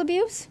sexual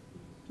abuse?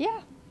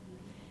 Yeah.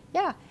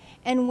 Yeah.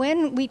 And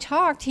when we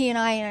talked, he and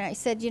I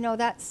said, you know,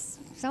 that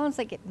sounds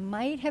like it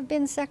might have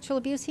been sexual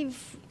abuse.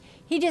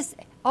 He just,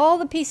 all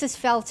the pieces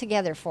fell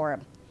together for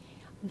him.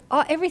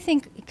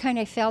 Everything kind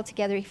of fell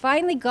together. He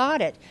finally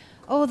got it.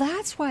 Oh,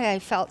 that's why I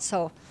felt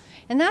so.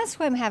 And that's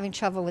why I'm having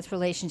trouble with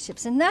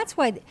relationships. And that's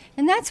why,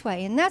 and that's why,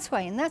 and that's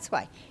why, and that's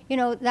why. You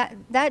know,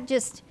 that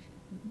just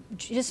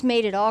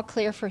made it all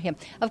clear for him.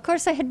 Of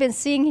course, I had been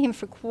seeing him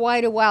for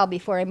quite a while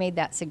before I made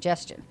that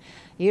suggestion.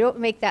 You don't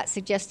make that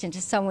suggestion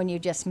to someone you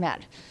just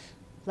met.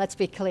 Let's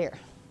be clear.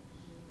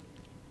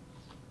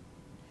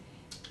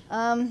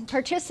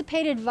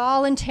 Participated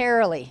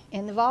voluntarily,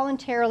 and the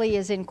voluntarily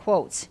is in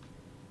quotes,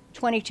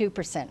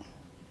 22%.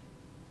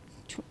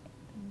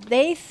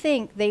 They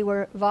think they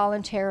were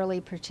voluntarily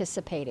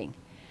participating.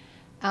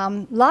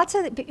 Lots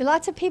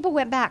of people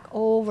went back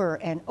over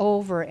and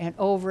over and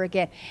over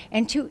again,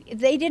 and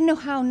they didn't know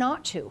how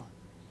not to.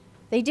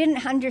 They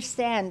didn't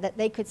understand that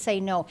they could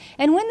say no.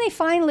 And when they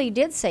finally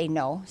did say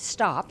no,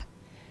 stop,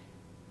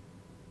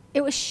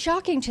 it was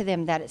shocking to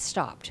them that it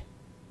stopped.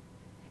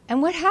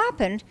 And what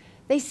happened,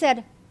 they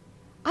said,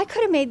 I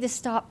could have made this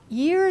stop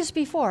years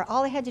before.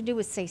 All I had to do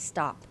was say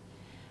stop.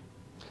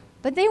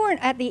 But they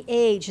weren't at the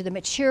age or the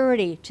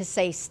maturity to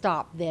say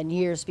stop then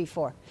years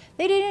before.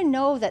 They didn't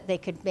know that they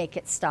could make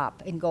it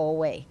stop and go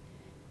away.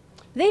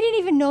 They didn't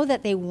even know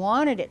that they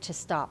wanted it to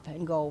stop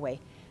and go away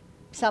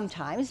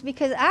sometimes,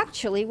 because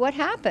actually what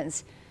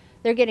happens?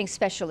 They're getting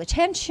special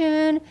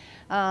attention.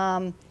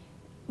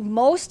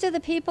 Most of the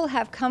people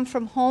have come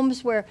from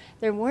homes where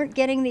they weren't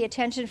getting the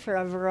attention for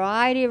a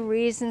variety of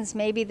reasons.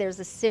 Maybe there's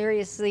a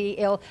seriously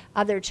ill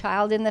other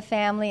child in the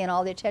family and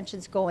all the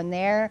attention's going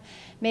there.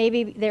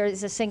 Maybe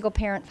there's a single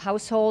parent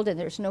household and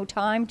there's no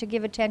time to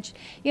give attention.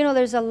 You know,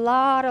 there's a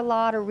lot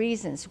of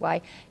reasons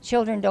why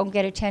children don't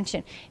get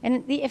attention.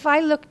 And if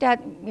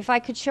I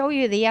could show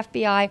you the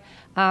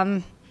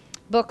FBI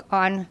book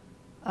on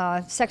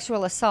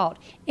sexual assault,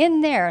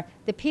 in there,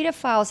 the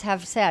pedophiles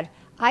have said,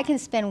 I can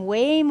spend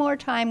way more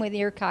time with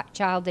your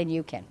child than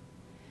you can.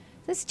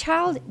 This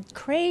child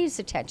craves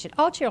attention.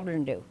 All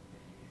children do,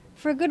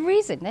 for a good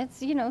reason.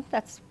 That's, you know,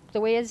 that's the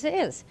way it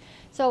is.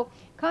 So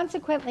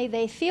consequently,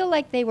 they feel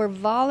like they were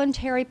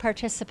voluntary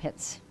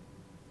participants.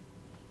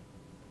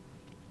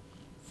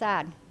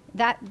 Sad.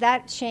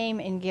 That shame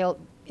and guilt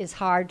is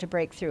hard to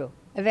break through.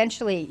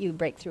 Eventually, you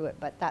break through it,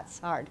 but that's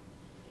hard.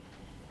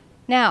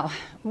 Now,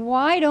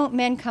 why don't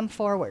men come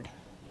forward?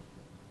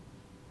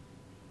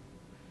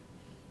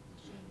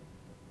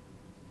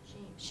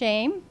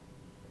 Shame.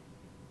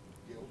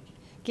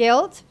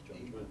 Guilt.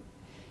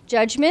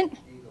 Judgment.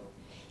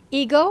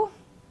 Ego.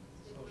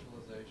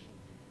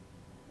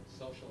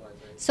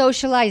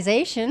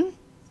 Socialization.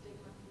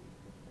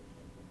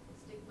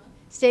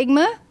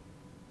 Stigma.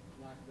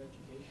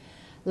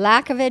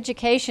 Lack of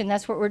education.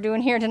 That's what we're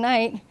doing here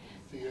tonight.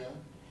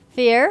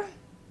 Fear.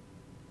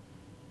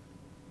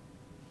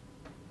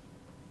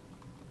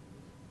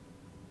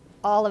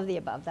 All of the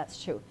above,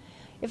 that's true.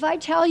 If I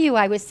tell you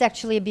I was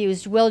sexually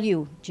abused, will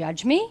you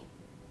judge me?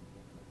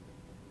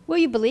 Will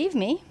you believe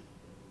me?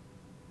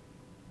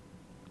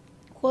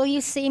 Will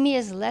you see me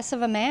as less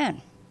of a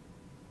man?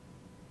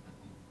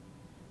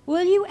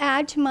 Will you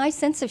add to my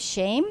sense of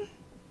shame?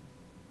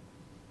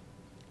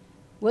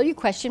 Will you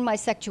question my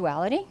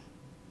sexuality?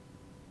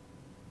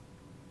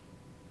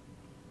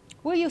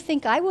 Will you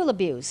think I will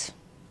abuse?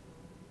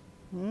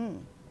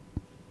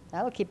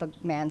 That'll keep a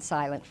man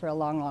silent for a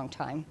long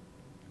time.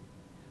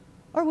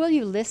 Or will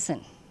you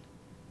listen?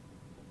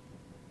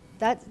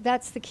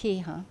 That's the key,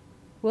 huh?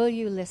 Will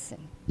you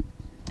listen?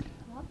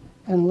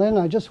 And Lynn,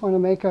 I just want to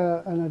make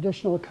an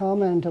additional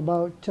comment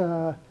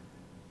about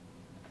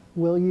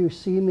will you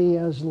see me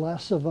as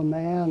less of a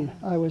man?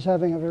 I was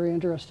having a very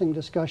interesting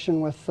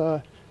discussion with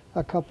a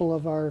couple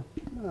of our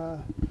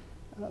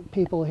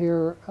people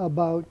here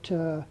about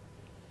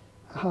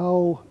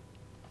how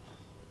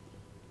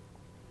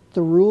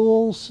the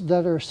rules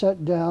that are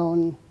set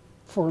down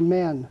for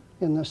men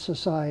in this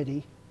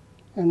society,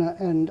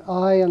 and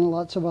I and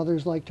lots of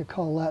others like to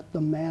call that the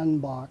man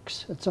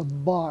box. It's a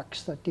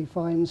box that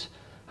defines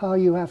how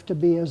you have to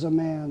be as a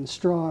man: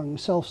 strong,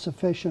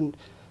 self-sufficient,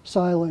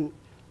 silent,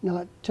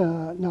 not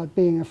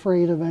being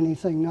afraid of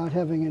anything, not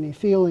having any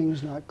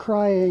feelings, not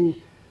crying,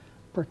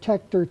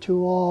 protector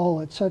to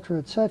all, etc.,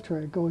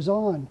 etc. It goes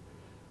on.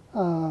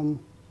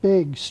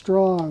 Big,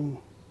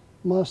 strong,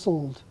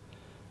 muscled.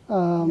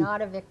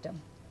 Not a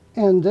victim.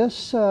 And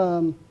this,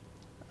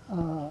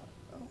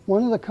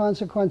 one of the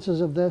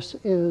consequences of this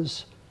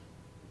is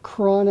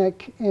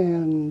chronic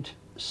and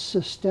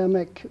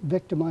systemic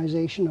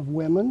victimization of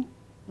women.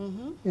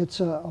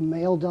 It's a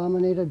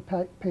male-dominated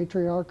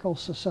patriarchal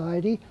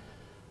society.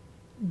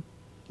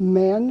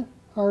 Men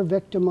are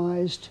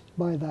victimized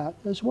by that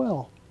as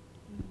well,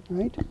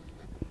 right?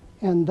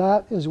 And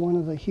that is one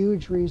of the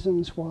huge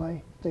reasons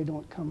why they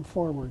don't come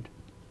forward.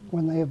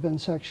 when they have been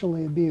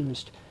sexually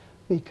abused,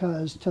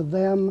 because to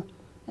them,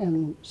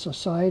 and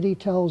society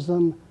tells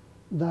them,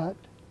 that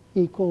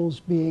equals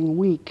being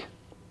weak.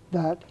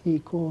 That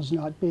equals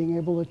not being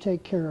able to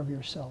take care of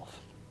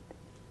yourself.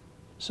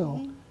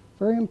 So,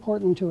 very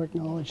important to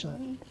acknowledge that.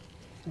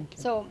 Thank you.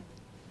 So,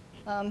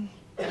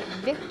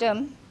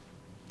 victim,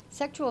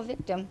 sexual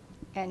victim,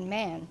 and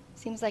man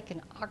seems like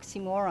an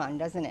oxymoron,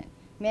 doesn't it?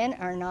 Men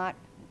are not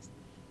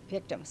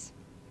victims.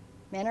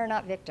 Men are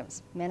not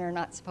victims. Men are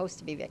not supposed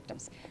to be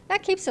victims.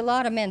 That keeps a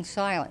lot of men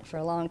silent for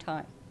a long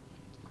time.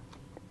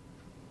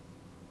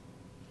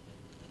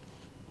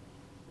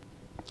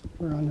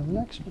 We're on to the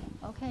next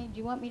one. Okay, do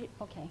you want me to,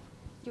 okay.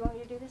 Do you want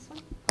me to do this one?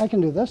 I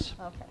can do this.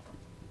 Okay.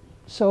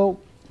 So,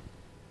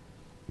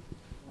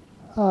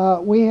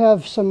 we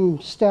have some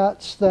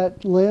stats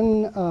that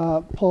Lynn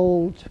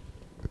pulled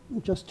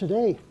just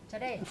today.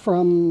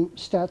 From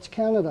Stats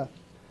Canada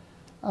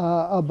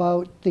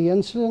about the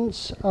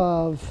incidence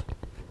of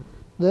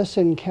this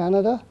in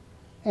Canada,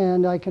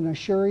 and I can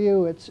assure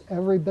you it's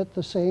every bit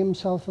the same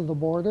south of the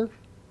border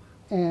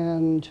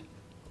and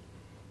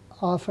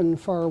often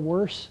far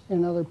worse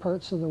in other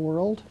parts of the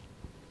world.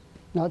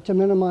 Not to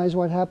minimize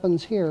what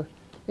happens here,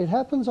 it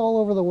happens all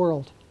over the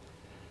world.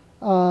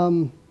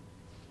 The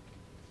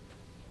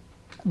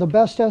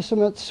best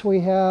estimates we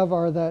have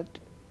are that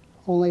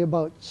only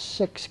about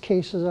 6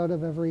 cases out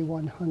of every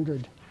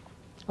 100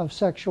 of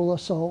sexual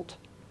assault,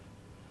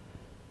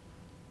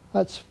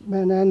 that's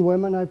men and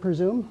women I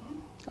presume,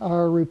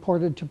 are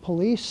reported to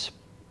police.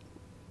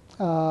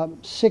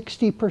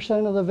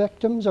 60% of the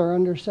victims are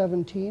under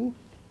 17.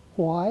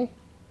 Why?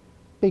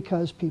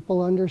 Because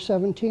people under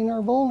 17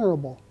 are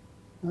vulnerable,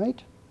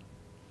 right?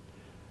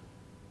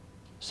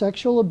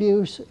 Sexual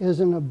abuse is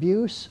an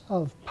abuse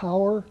of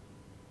power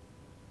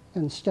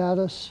and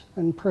status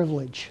and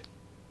privilege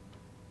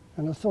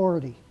and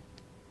authority.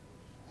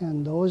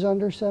 And those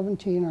under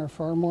 17 are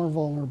far more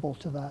vulnerable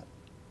to that.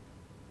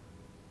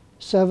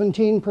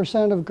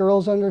 17% of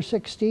girls under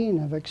 16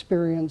 have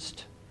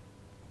experienced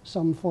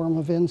some form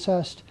of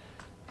incest,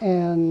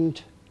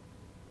 and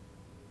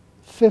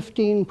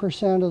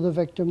 15% of the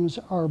victims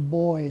are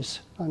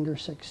boys under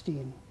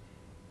 16.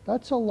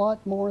 That's a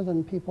lot more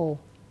than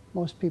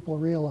most people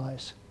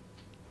realize.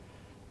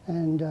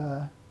 And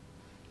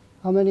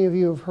how many of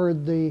you have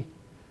heard the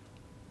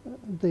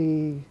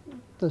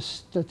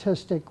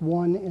statistic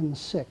 1 in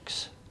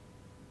 6,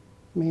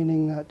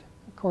 meaning that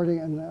according,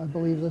 and I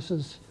believe this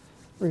is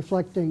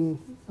reflecting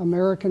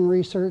American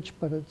research,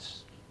 but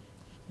it's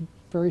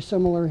very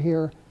similar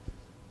here,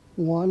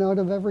 1 out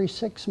of every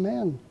 6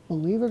 men,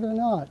 believe it or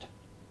not,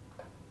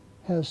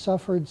 has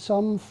suffered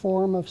some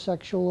form of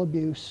sexual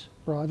abuse,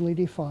 broadly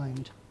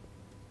defined.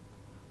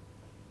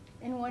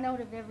 And 1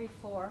 out of every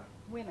 4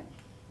 women.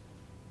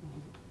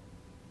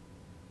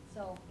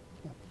 So,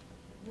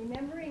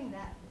 remembering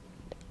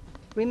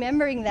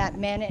that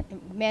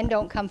men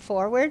don't come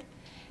forward,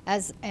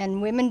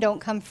 and women don't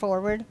come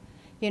forward,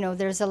 you know,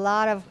 there's a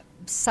lot of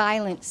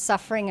silent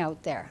suffering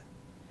out there.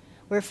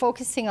 We're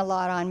focusing a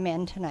lot on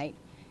men tonight,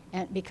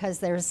 and because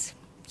there's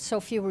so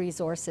few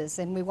resources,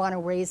 and we want to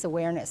raise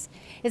awareness.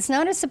 It's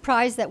not a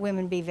surprise that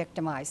women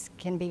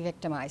can be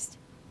victimized,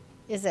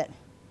 is it?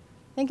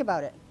 Think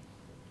about it.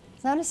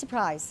 It's not a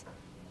surprise.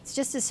 It's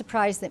just a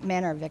surprise that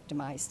men are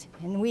victimized,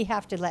 and we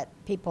have to let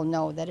people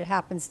know that it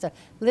happens to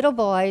little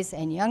boys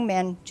and young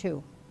men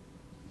too.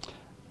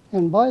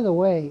 And by the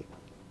way,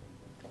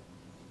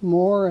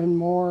 more and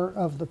more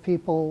of the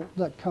people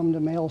that come to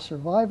Male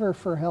Survivor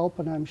for help,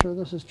 and I'm sure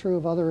this is true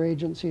of other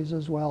agencies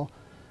as well,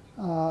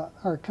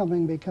 are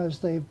coming because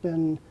they've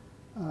been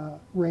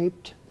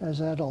raped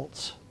as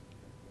adults.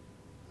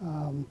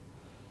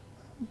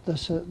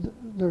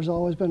 There's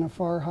always been a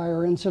far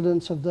higher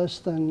incidence of this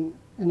than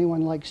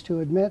anyone likes to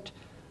admit.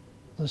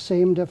 The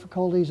same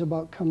difficulties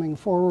about coming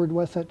forward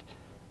with it.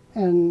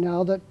 And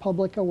now that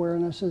public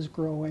awareness is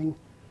growing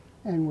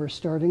and we're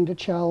starting to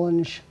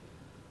challenge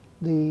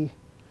the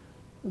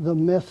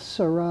myths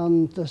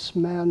around this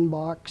man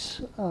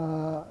box,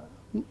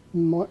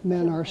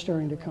 men are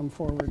starting to come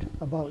forward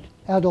about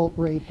adult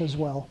rape as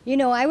well. You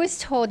know, I was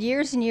told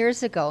years and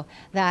years ago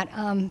that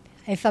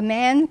if a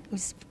man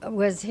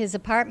his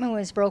apartment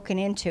was broken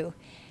into,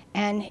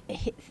 and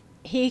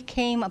he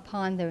came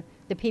upon the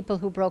people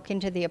who broke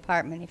into the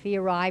apartment, if he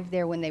arrived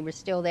there when they were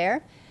still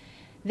there,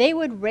 they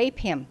would rape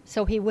him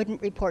so he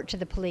wouldn't report to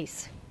the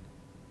police.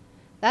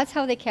 That's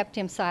how they kept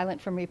him silent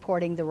from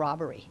reporting the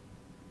robbery.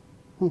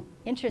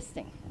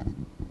 Interesting.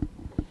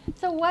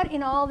 So what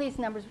in all these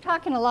numbers, we're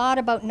talking a lot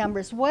about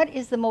numbers, what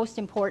is the most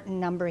important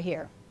number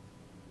here?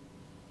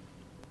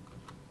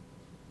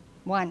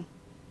 1.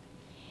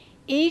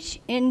 Each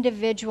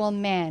individual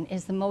man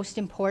is the most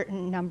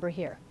important number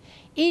here.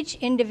 Each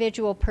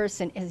individual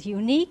person is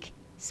unique,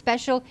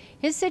 special.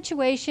 His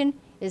situation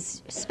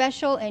is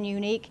special and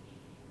unique,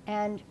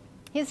 and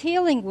his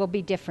healing will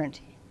be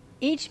different.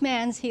 Each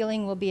man's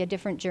healing will be a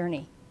different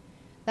journey.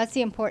 That's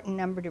the important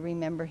number to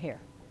remember here,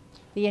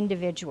 the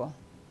individual.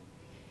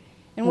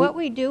 And what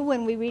we do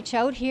when we reach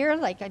out here,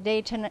 like a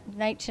day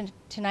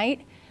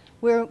tonight,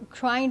 we're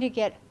trying to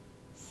get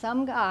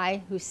some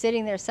guy who's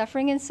sitting there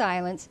suffering in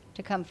silence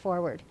to come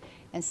forward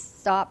and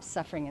stop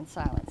suffering in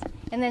silence,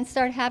 and then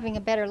start having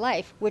a better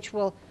life, which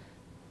will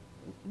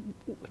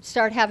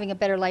start having a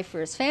better life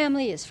for his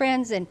family, his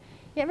friends, and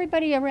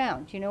everybody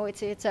around. You know,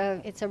 it's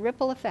a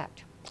ripple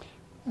effect.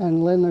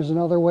 And Lynn, there's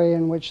another way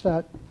in which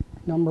that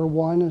number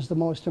one is the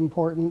most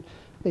important,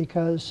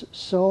 because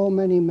so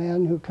many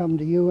men who come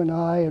to you and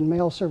I and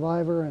Male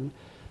Survivor and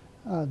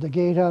the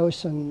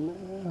Gatehouse,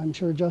 and I'm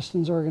sure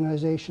Justin's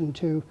organization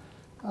too,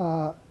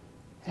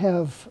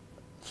 have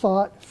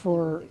thought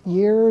for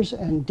years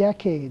and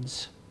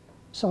decades,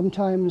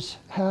 sometimes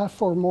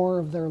half or more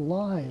of their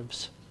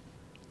lives,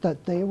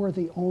 that they were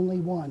the only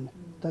one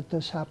that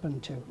this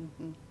happened to,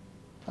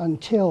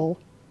 until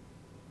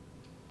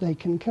they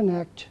can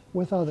connect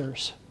with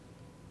others.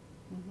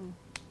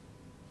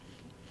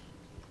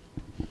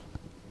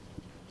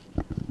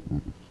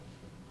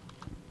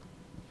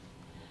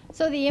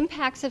 So the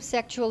impacts of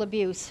sexual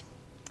abuse: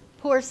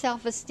 poor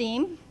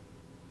self-esteem,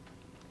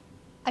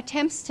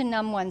 attempts to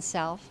numb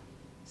oneself,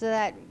 so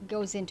that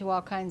goes into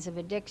all kinds of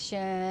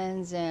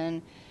addictions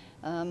and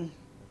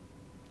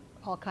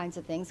all kinds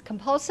of things,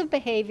 compulsive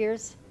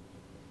behaviors,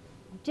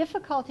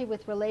 difficulty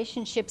with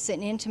relationships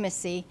and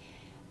intimacy,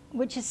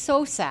 which is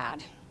so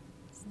sad.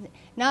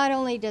 Not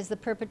only does the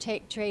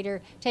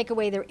perpetrator take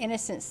away their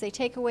innocence, they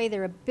take away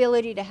their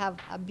ability to have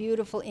a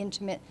beautiful,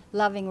 intimate,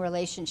 loving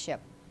relationship.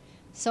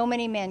 So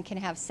many men can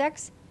have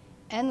sex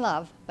and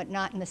love, but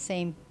not in the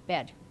same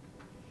bed.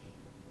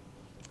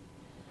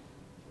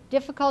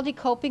 Difficulty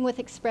coping with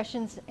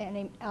expressions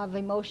of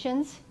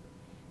emotions,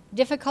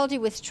 difficulty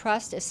with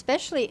trust,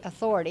 especially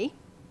authority,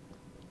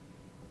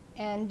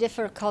 and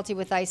difficulty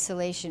with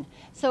isolation.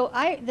 So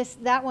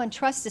that one,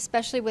 trust,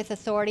 especially with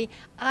authority,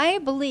 I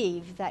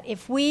believe that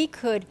if we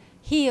could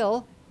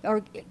heal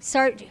or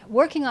start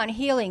working on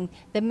healing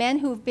the men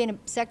who've been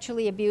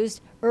sexually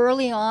abused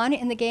early on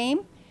in the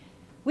game,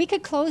 we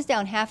could close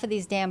down half of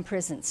these damn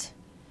prisons.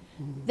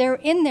 They're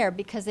in there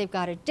because they've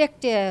got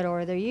addicted,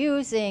 or they're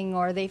using,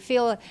 or they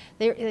feel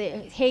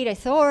they hate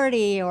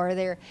authority, or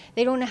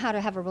they don't know how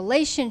to have a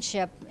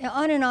relationship.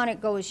 On and on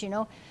it goes, you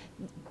know.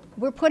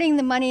 We're putting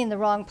the money in the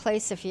wrong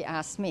place, if you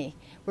ask me.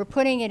 We're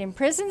putting it in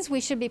prisons. We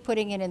should be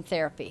putting it in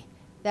therapy.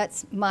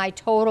 That's my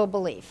total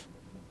belief.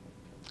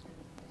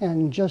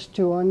 And just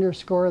to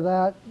underscore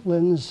that,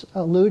 Lynn's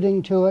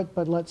alluding to it,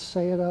 but let's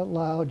say it out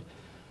loud,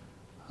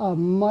 a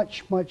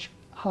much, much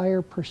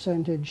higher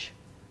percentage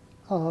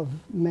of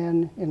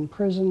men in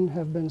prison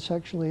have been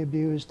sexually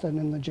abused than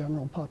in the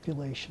general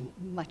population.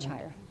 Much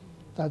higher.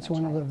 That's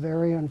one of the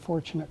very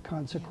unfortunate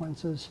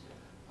consequences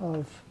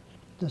of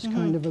this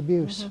kind of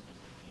abuse.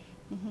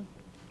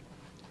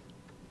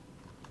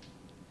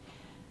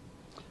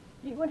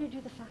 You want to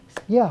do the facts?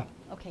 Yeah.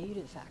 Okay, you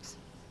do the facts.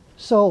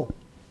 So,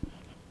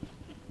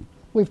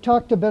 we've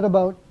talked a bit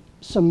about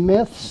some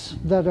myths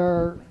that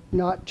are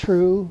not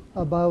true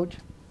about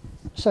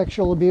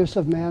sexual abuse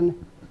of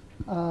men.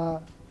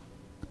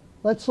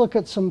 Let's look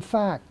at some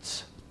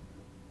facts.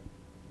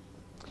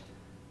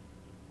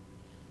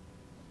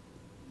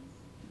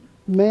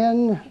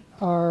 Men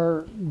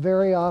are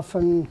very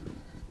often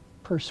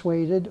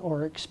persuaded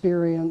or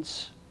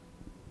experience,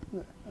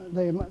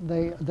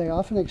 they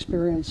often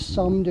experience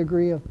some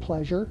degree of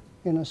pleasure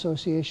in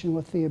association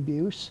with the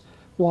abuse.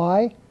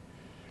 Why?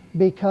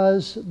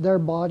 Because their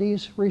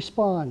bodies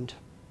respond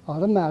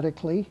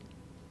automatically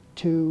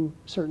to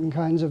certain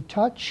kinds of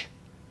touch.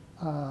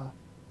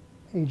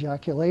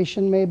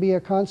 Ejaculation may be a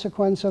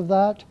consequence of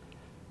that.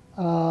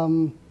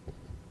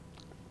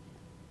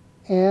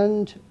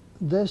 And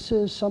this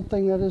is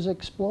something that is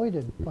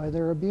exploited by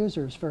their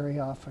abusers very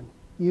often.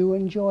 You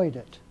enjoyed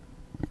it.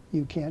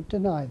 You can't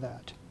deny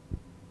that.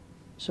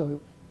 So,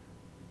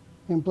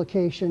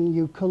 implication,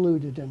 you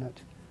colluded in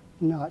it.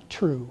 Not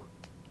true.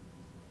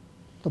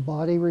 The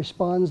body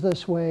responds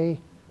this way,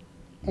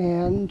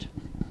 and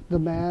the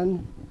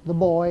man, the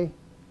boy,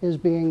 is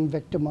being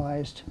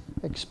victimized,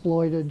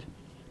 exploited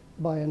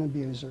by an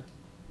abuser.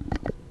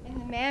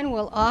 And the man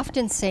will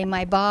often say,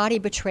 my body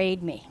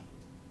betrayed me.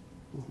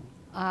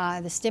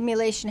 The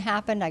stimulation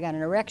happened, I got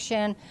an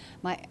erection,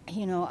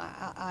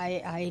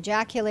 I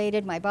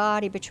ejaculated, my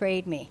body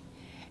betrayed me.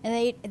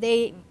 And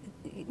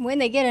when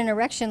they get an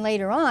erection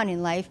later on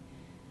in life,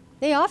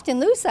 they often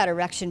lose that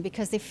erection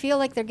because they feel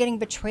like they're getting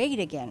betrayed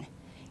again.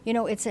 You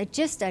know, it's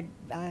just a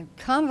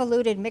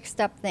convoluted,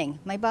 mixed up thing.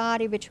 My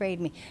body betrayed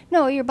me.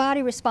 No, your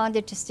body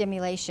responded to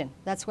stimulation.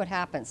 That's what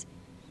happens.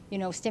 You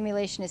know,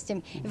 stimulation is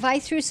If I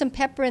threw some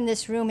pepper in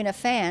this room in a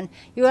fan,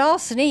 you would all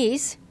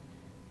sneeze.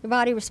 Your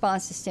body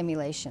responds to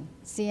stimulation.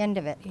 It's the end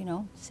of it, you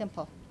know,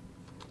 simple.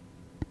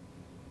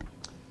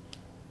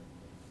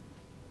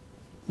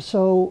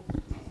 So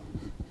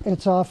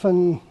it's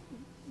often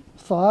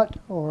thought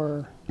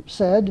or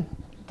said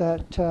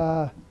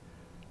that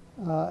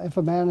if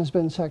a man has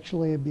been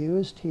sexually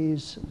abused,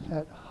 he's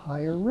at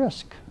higher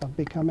risk of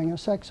becoming a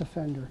sex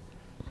offender.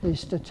 The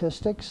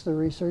statistics, the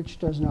research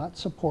does not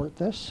support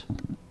this.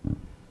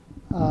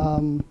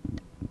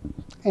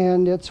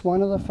 And it's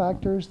one of the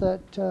factors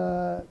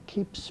that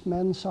keeps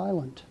men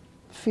silent.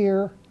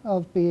 Fear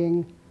of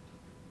being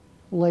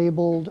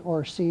labeled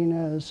or seen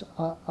as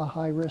a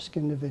high-risk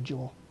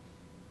individual.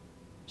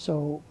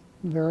 So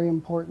very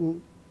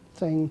important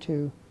thing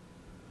to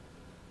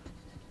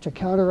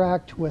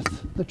counteract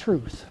with the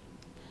truth.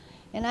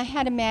 And I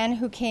had a man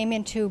who came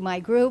into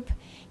my group.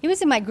 He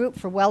was in my group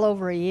for well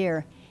over a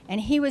year, and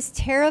he was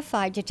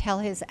terrified to tell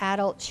his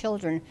adult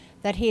children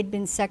that he had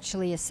been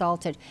sexually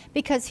assaulted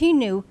because he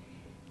knew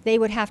they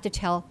would have to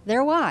tell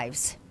their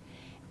wives.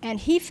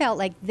 And he felt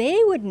like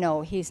they would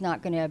know he's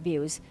not going to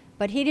abuse,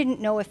 but he didn't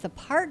know if the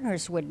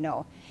partners would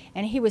know.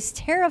 And he was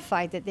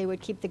terrified that they would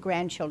keep the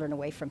grandchildren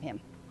away from him.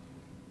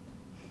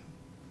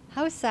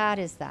 How sad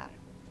is that?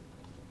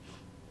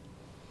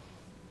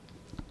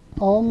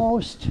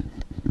 Almost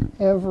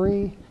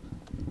every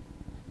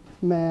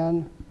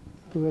man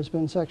who has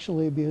been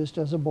sexually abused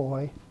as a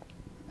boy,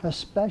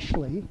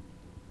 especially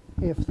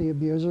if the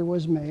abuser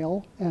was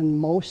male, and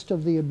most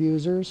of the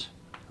abusers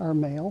are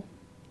male,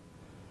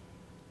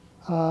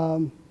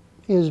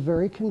 is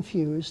very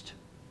confused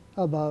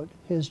about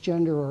his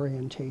gender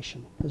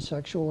orientation, his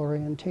sexual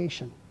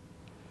orientation.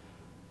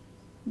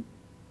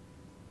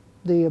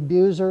 The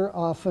abuser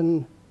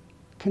often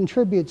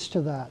contributes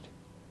to that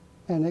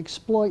and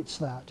exploits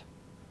that,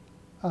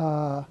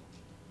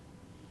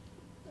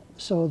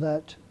 so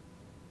that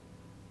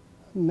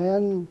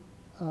men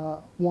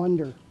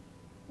wonder,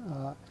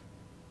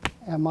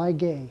 am I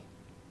gay?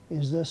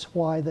 Is this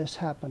why this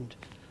happened?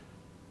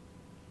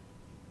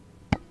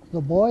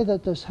 The boy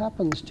that this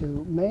happens to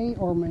may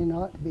or may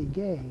not be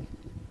gay,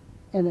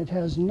 and it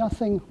has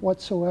nothing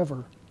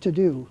whatsoever to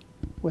do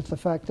with the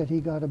fact that he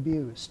got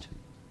abused,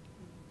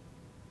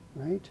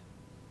 right?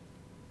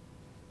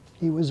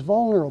 He was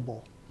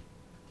vulnerable,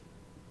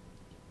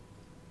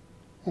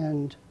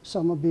 and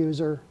some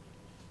abuser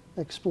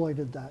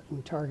exploited that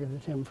and targeted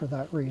him for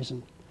that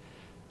reason.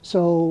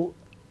 So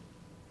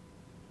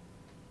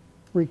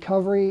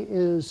recovery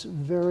is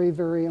very,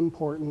 very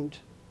important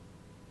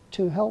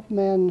to help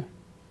men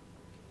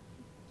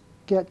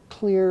get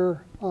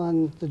clear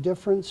on the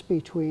difference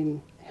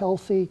between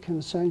healthy,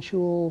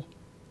 consensual,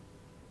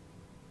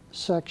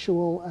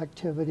 sexual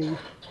activity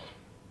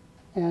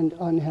and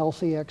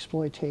unhealthy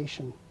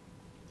exploitation.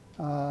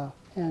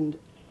 And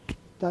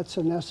that's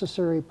a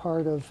necessary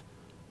part of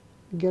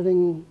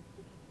getting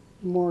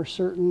more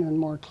certain and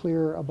more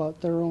clear about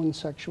their own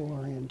sexual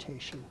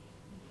orientation.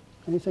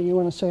 Anything you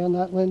want to say on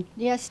that, Lynn?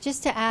 Yes,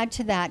 just to add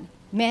to that,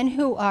 men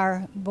who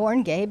are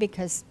born gay,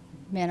 because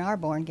men are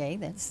born gay,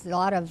 that's a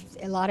lot of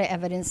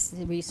evidence,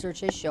 the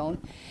research has shown.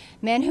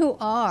 Men who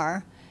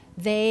are,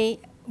 they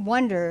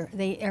wonder,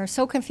 they are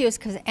so confused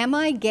because am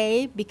I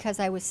gay because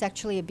I was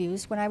sexually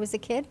abused when I was a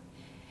kid?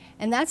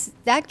 And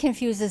that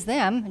confuses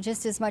them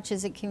just as much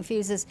as it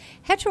confuses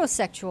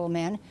heterosexual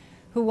men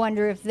who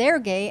wonder if they're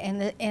gay, and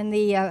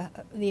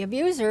the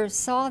abuser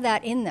saw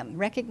that in them,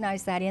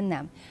 recognized that in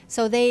them.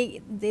 So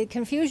the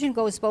confusion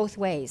goes both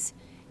ways.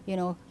 You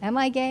know, am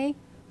I gay,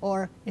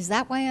 or is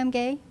that why I'm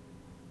gay?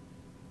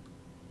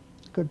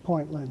 Good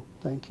point, Lynn.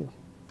 Thank you.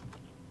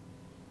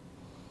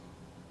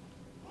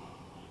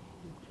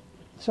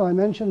 So I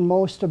mentioned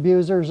most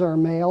abusers are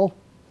male,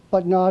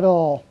 but not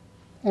all.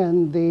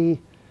 And the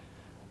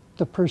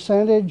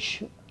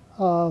percentage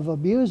of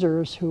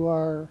abusers who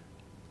are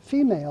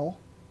female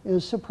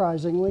is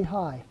surprisingly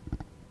high.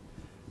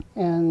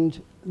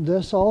 And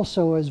this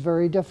also is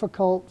very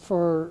difficult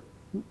for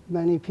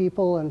many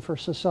people and for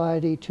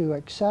society to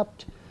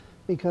accept,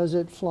 because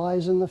it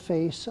flies in the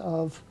face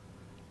of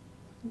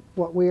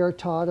what we are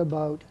taught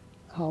about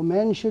how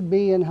men should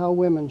be and how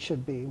women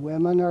should be.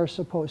 Women are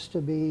supposed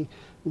to be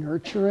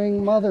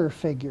nurturing mother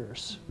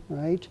figures,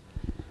 right?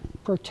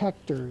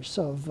 Protectors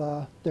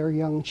of their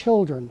young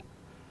children.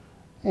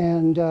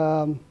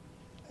 And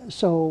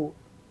so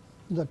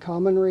the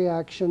common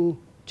reaction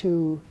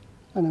to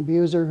an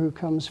abuser who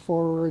comes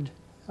forward,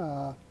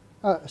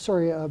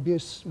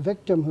 abuse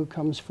victim who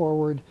comes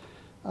forward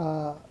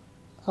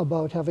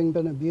about having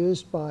been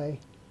abused by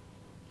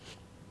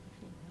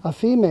a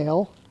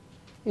female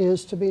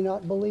is to be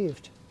not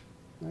believed,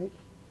 right?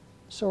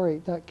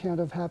 Sorry, that can't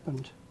have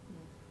happened.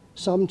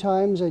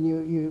 Sometimes, and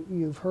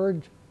you've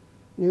heard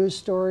news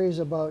stories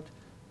about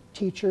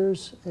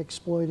teachers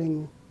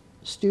exploiting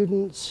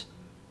students.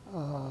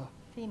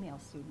 Female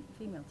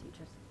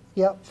teachers.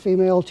 Yep,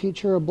 female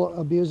teacher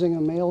abusing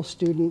a male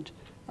student.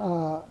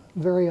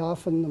 Very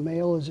often the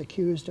male is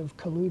accused of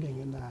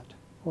colluding in that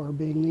or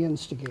being the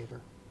instigator.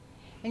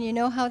 And you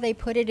know how they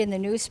put it in the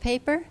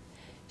newspaper?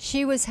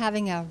 She was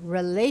having a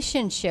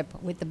relationship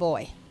with the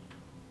boy.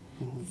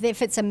 Mm-hmm.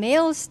 If it's a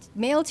male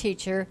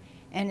teacher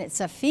and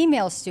it's a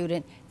female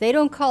student, they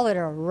don't call it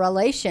a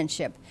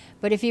relationship.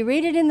 But if you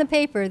read it in the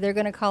paper, they're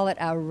going to call it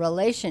a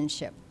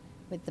relationship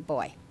with the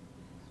boy.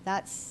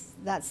 That's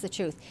the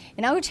truth.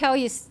 And I would tell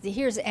you,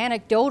 here's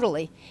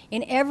anecdotally,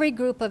 in every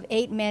group of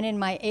 8 men in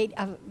my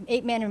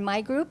 8 men in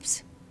my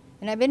groups,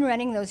 and I've been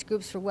running those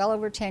groups for well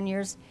over 10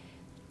 years,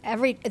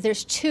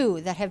 there's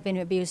 2 that have been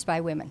abused by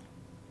women.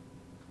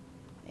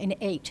 In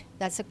 8,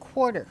 that's a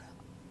quarter,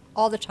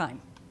 all the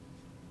time,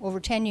 over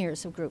 10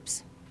 years of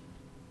groups.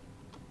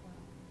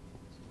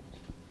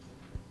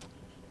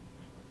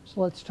 So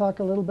let's talk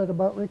a little bit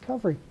about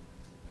recovery.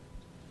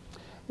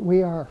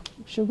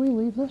 Should we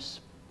leave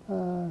this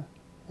and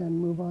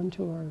move on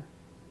to our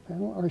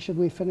panel? Or should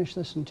we finish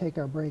this and take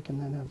our break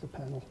and then have the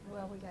panel?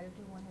 Well, we got to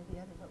do one or the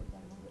other, but we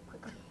got to move it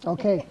quickly.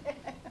 Okay.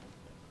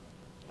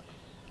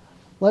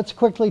 Let's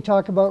quickly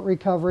talk about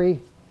recovery.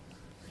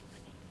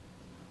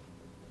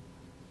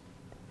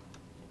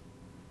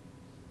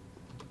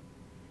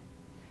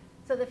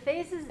 So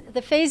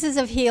the phases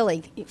of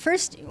healing.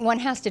 First, one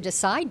has to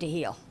decide to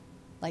heal,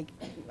 like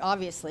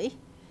obviously.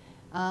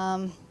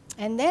 And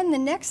then the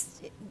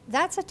next,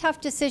 that's a tough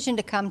decision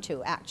to come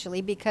to,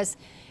 actually, because,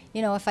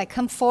 you know, if I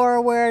come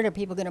forward, are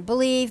people going to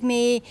believe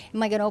me?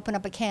 Am I going to open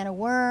up a can of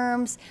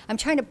worms? I'm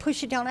trying to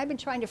push it down. I've been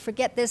trying to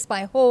forget this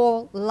my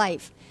whole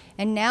life.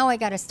 And now I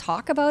got to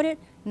talk about it,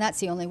 and that's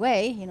the only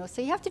way, you know.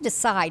 So you have to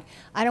decide,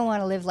 I don't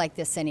want to live like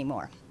this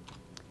anymore.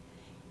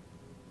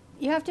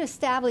 You have to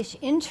establish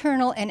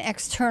internal and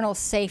external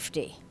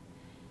safety.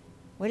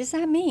 What does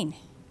that mean?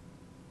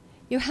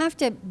 You have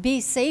to be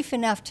safe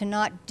enough to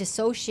not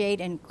dissociate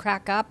and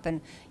crack up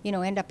and, you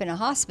know, end up in a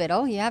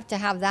hospital. You have to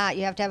have that.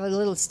 You have to have a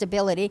little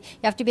stability. You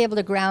have to be able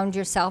to ground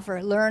yourself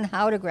or learn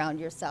how to ground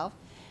yourself.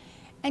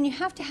 And you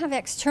have to have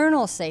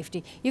external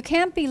safety. You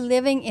can't be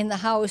living in the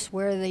house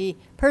where the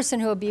person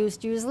who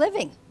abused you is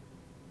living.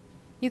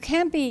 You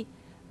can't be,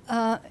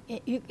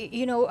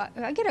 you know,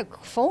 I get a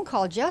phone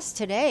call just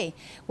today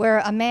where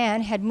a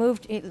man had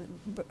moved,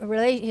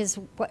 his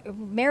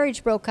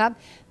marriage broke up,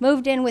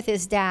 moved in with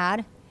his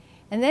dad,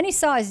 and then he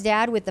saw his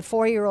dad with the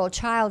 4-year-old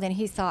child, and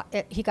he thought,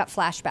 he got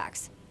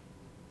flashbacks.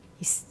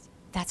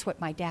 That's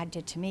what my dad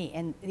did to me.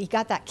 And he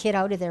got that kid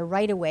out of there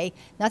right away.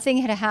 Nothing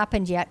had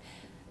happened yet.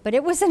 But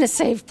it wasn't a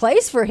safe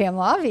place for him,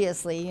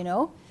 obviously, you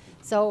know.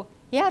 So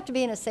you have to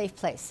be in a safe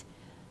place.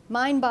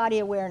 Mind-body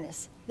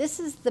awareness. This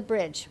is the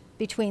bridge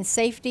between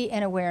safety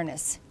and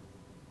awareness.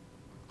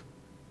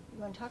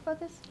 You want to talk about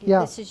this?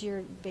 Yeah. This is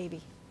your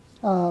baby.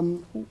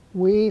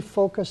 We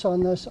focus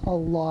on this a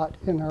lot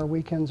in our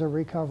weekends of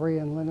recovery,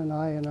 and Lynn and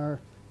I in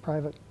our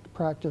private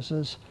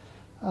practices.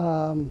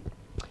 One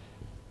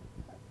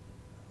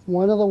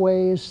of the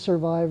ways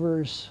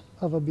survivors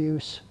of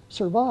abuse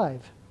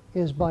survive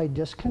is by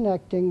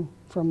disconnecting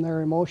from their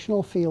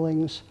emotional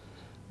feelings,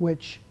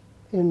 which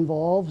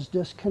involves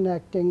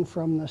disconnecting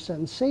from the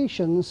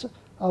sensations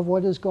of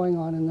what is going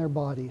on in their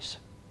bodies.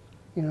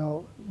 You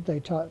know,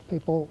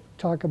 people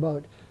talk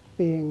about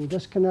being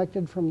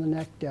disconnected from the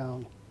neck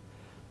down.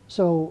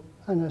 So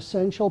an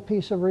essential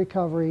piece of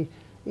recovery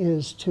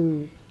is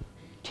to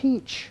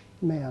teach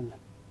men,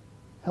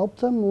 help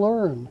them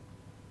learn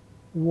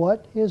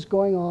what is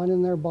going on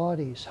in their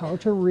bodies, how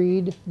to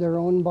read their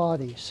own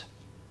bodies,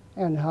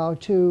 and how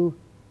to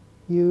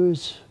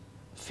use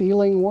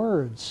feeling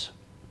words,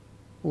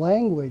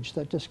 language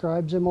that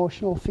describes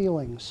emotional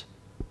feelings,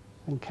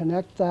 and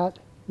connect that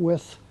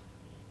with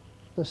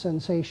the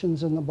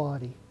sensations in the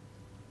body.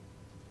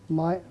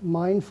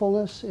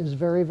 Mindfulness is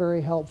very, very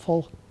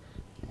helpful,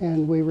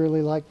 and we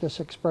really like this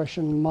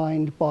expression,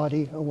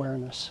 mind-body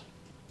awareness.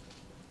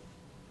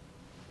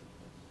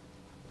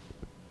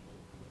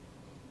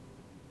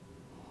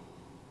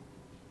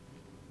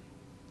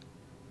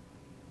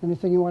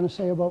 Anything you want to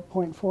say about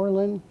point 4,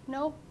 Lynn?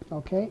 No.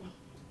 Okay.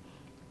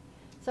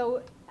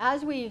 So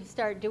as we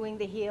start doing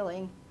the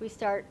healing, we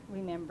start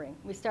remembering.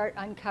 We start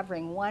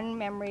uncovering. One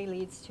memory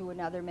leads to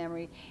another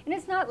memory. And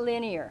it's not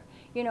linear.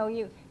 You know,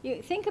 you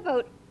think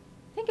about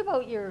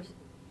your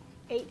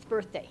 8th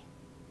birthday.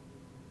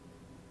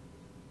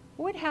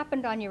 What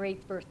happened on your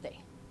 8th birthday?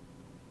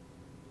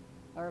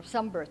 Or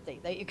some birthday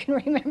that you can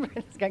remember.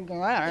 It's going,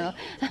 I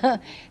don't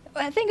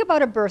know. Think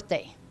about a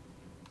birthday.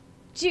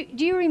 Do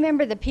you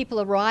remember the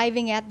people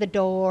arriving at the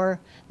door,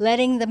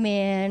 letting them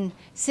in,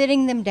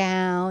 sitting them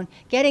down,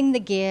 getting the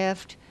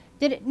gift?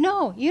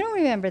 No, you don't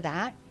remember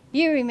that.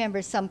 You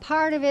remember some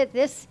part of it.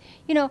 This,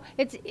 you know,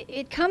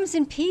 it comes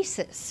in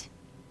pieces.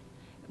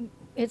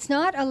 It's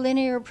not a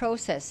linear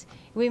process.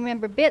 We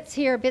remember bits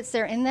here, bits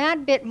there, and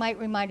that bit might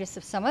remind us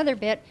of some other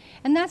bit,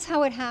 and that's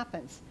how it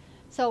happens.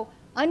 So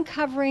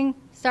uncovering,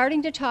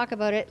 starting to talk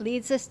about it,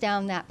 leads us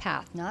down that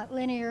path. Not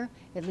linear,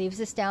 it leads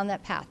us down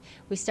that path.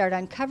 We start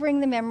uncovering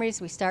the memories,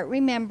 we start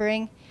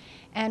remembering,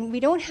 and we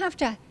don't have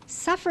to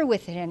suffer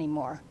with it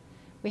anymore.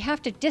 We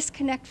have to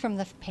disconnect from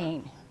the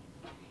pain.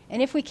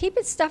 And if we keep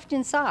it stuffed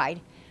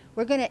inside,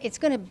 it's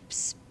going to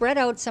spread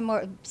out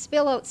somewhere,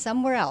 spill out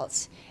somewhere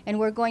else, and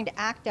we're going to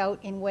act out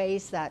in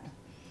ways that,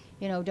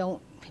 you know,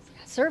 don't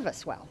serve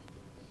us well.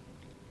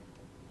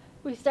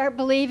 We start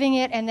believing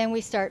it, and then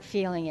we start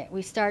feeling it.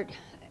 We start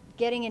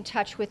getting in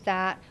touch with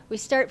that. We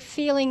start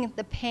feeling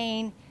the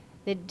pain,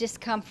 the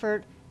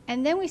discomfort,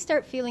 and then we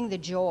start feeling the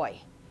joy.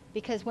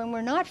 Because when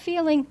we're not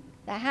feeling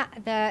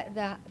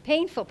the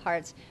painful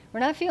parts, we're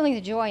not feeling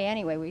the joy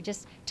anyway. We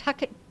just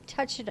touch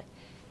it,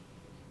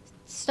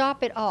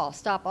 stop it all.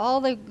 Stop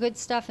all the good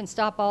stuff and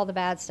stop all the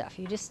bad stuff.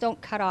 You just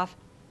don't cut off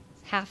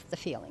half the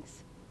feelings.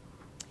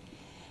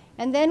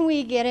 And then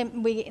we get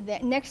in, the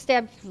next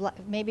step,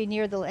 maybe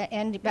near the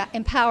end,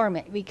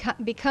 empowerment. We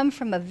become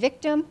from a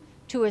victim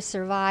to a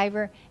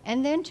survivor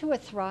and then to a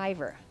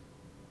thriver.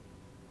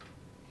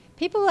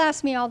 People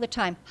ask me all the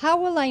time, how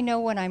will I know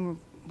when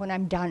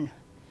I'm done?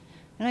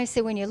 And I say,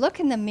 when you look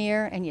in the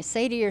mirror and you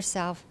say to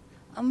yourself,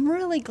 I'm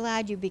really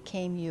glad you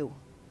became you.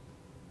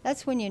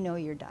 That's when you know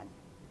you're done.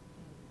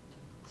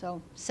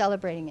 So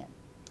celebrating it.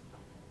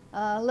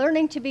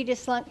 Learning to be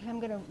I'm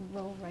going to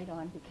roll right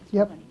on because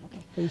Yep. we're running.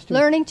 Okay. Please do.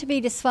 Learning to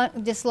be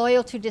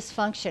disloyal to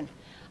dysfunction.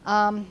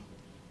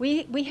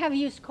 We have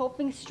used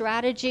coping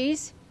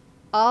strategies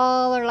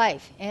all our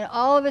life, and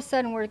all of a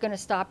sudden we're going to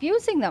stop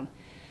using them.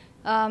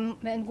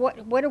 And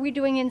what are we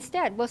doing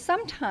instead? Well,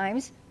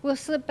 sometimes we'll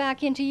slip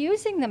back into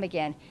using them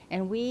again,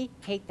 and we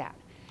hate that.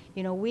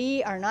 You know,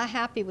 we are not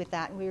happy with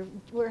that.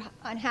 We're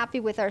unhappy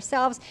with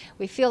ourselves.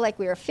 We feel like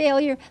we're a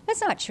failure. That's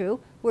not true.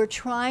 We're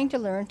trying to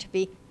learn to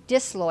be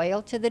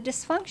disloyal to the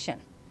dysfunction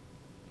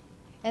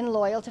and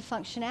loyal to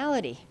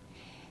functionality.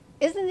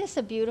 Isn't this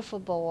a beautiful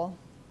bowl?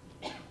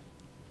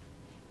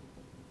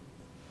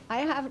 I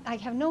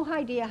have no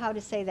idea how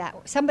to say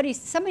that. Somebody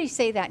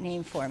say that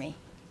name for me.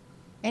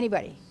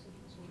 Anybody?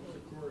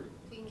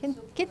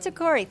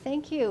 Kitsukori.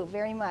 Thank you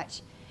very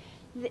much.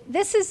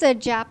 This is a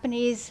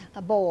Japanese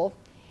bowl,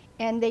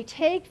 and they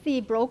take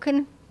the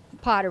broken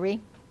pottery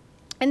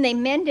and they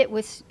mend it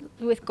with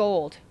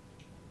gold.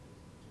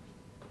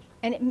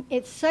 And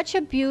it's such a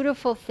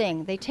beautiful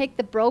thing. They take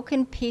the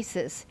broken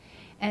pieces,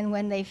 and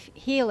when they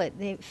heal it,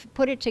 they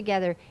put it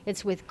together,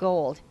 it's with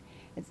gold.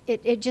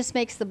 It just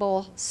makes the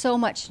bowl so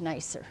much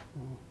nicer.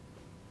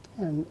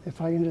 And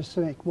if I can just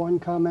make one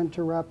comment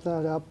to wrap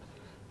that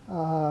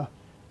up,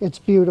 it's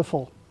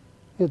beautiful.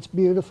 It's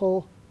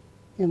beautiful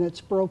in its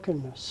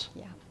brokenness.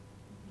 Yeah.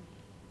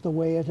 The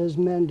way it has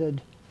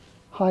mended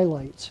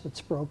highlights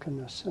its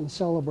brokenness and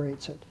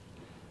celebrates it.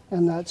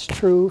 And that's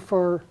true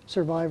for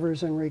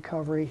survivors in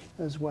recovery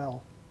as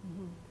well.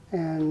 Mm-hmm.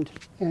 And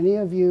any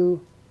of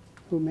you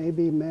who may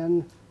be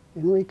men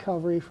in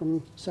recovery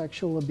from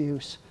sexual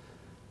abuse,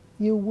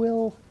 you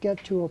will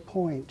get to a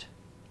point,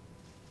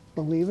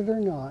 believe it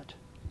or not,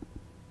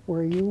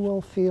 where you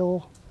will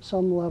feel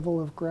some level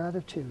of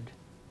gratitude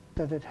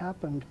that it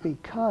happened,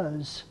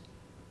 because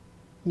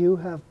you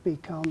have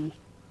become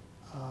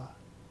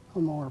a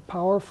more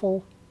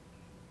powerful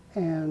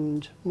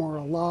and more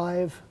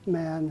alive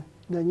man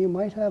than you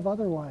might have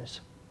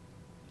otherwise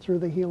through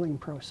the healing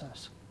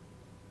process.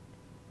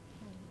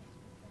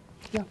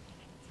 Yeah.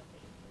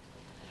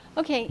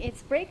 Okay,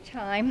 it's break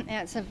time.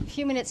 It's a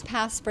few minutes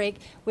past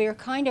break. We're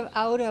kind of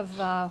out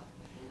of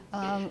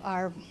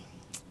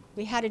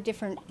we had a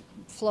different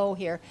flow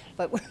here,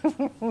 but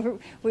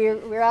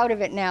we're out of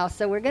it now.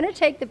 So we're going to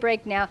take the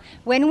break now.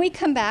 When we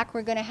come back,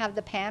 we're going to have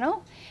the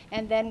panel,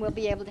 and then we'll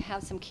be able to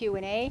have some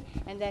Q&A,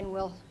 and then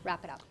we'll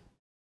wrap it up.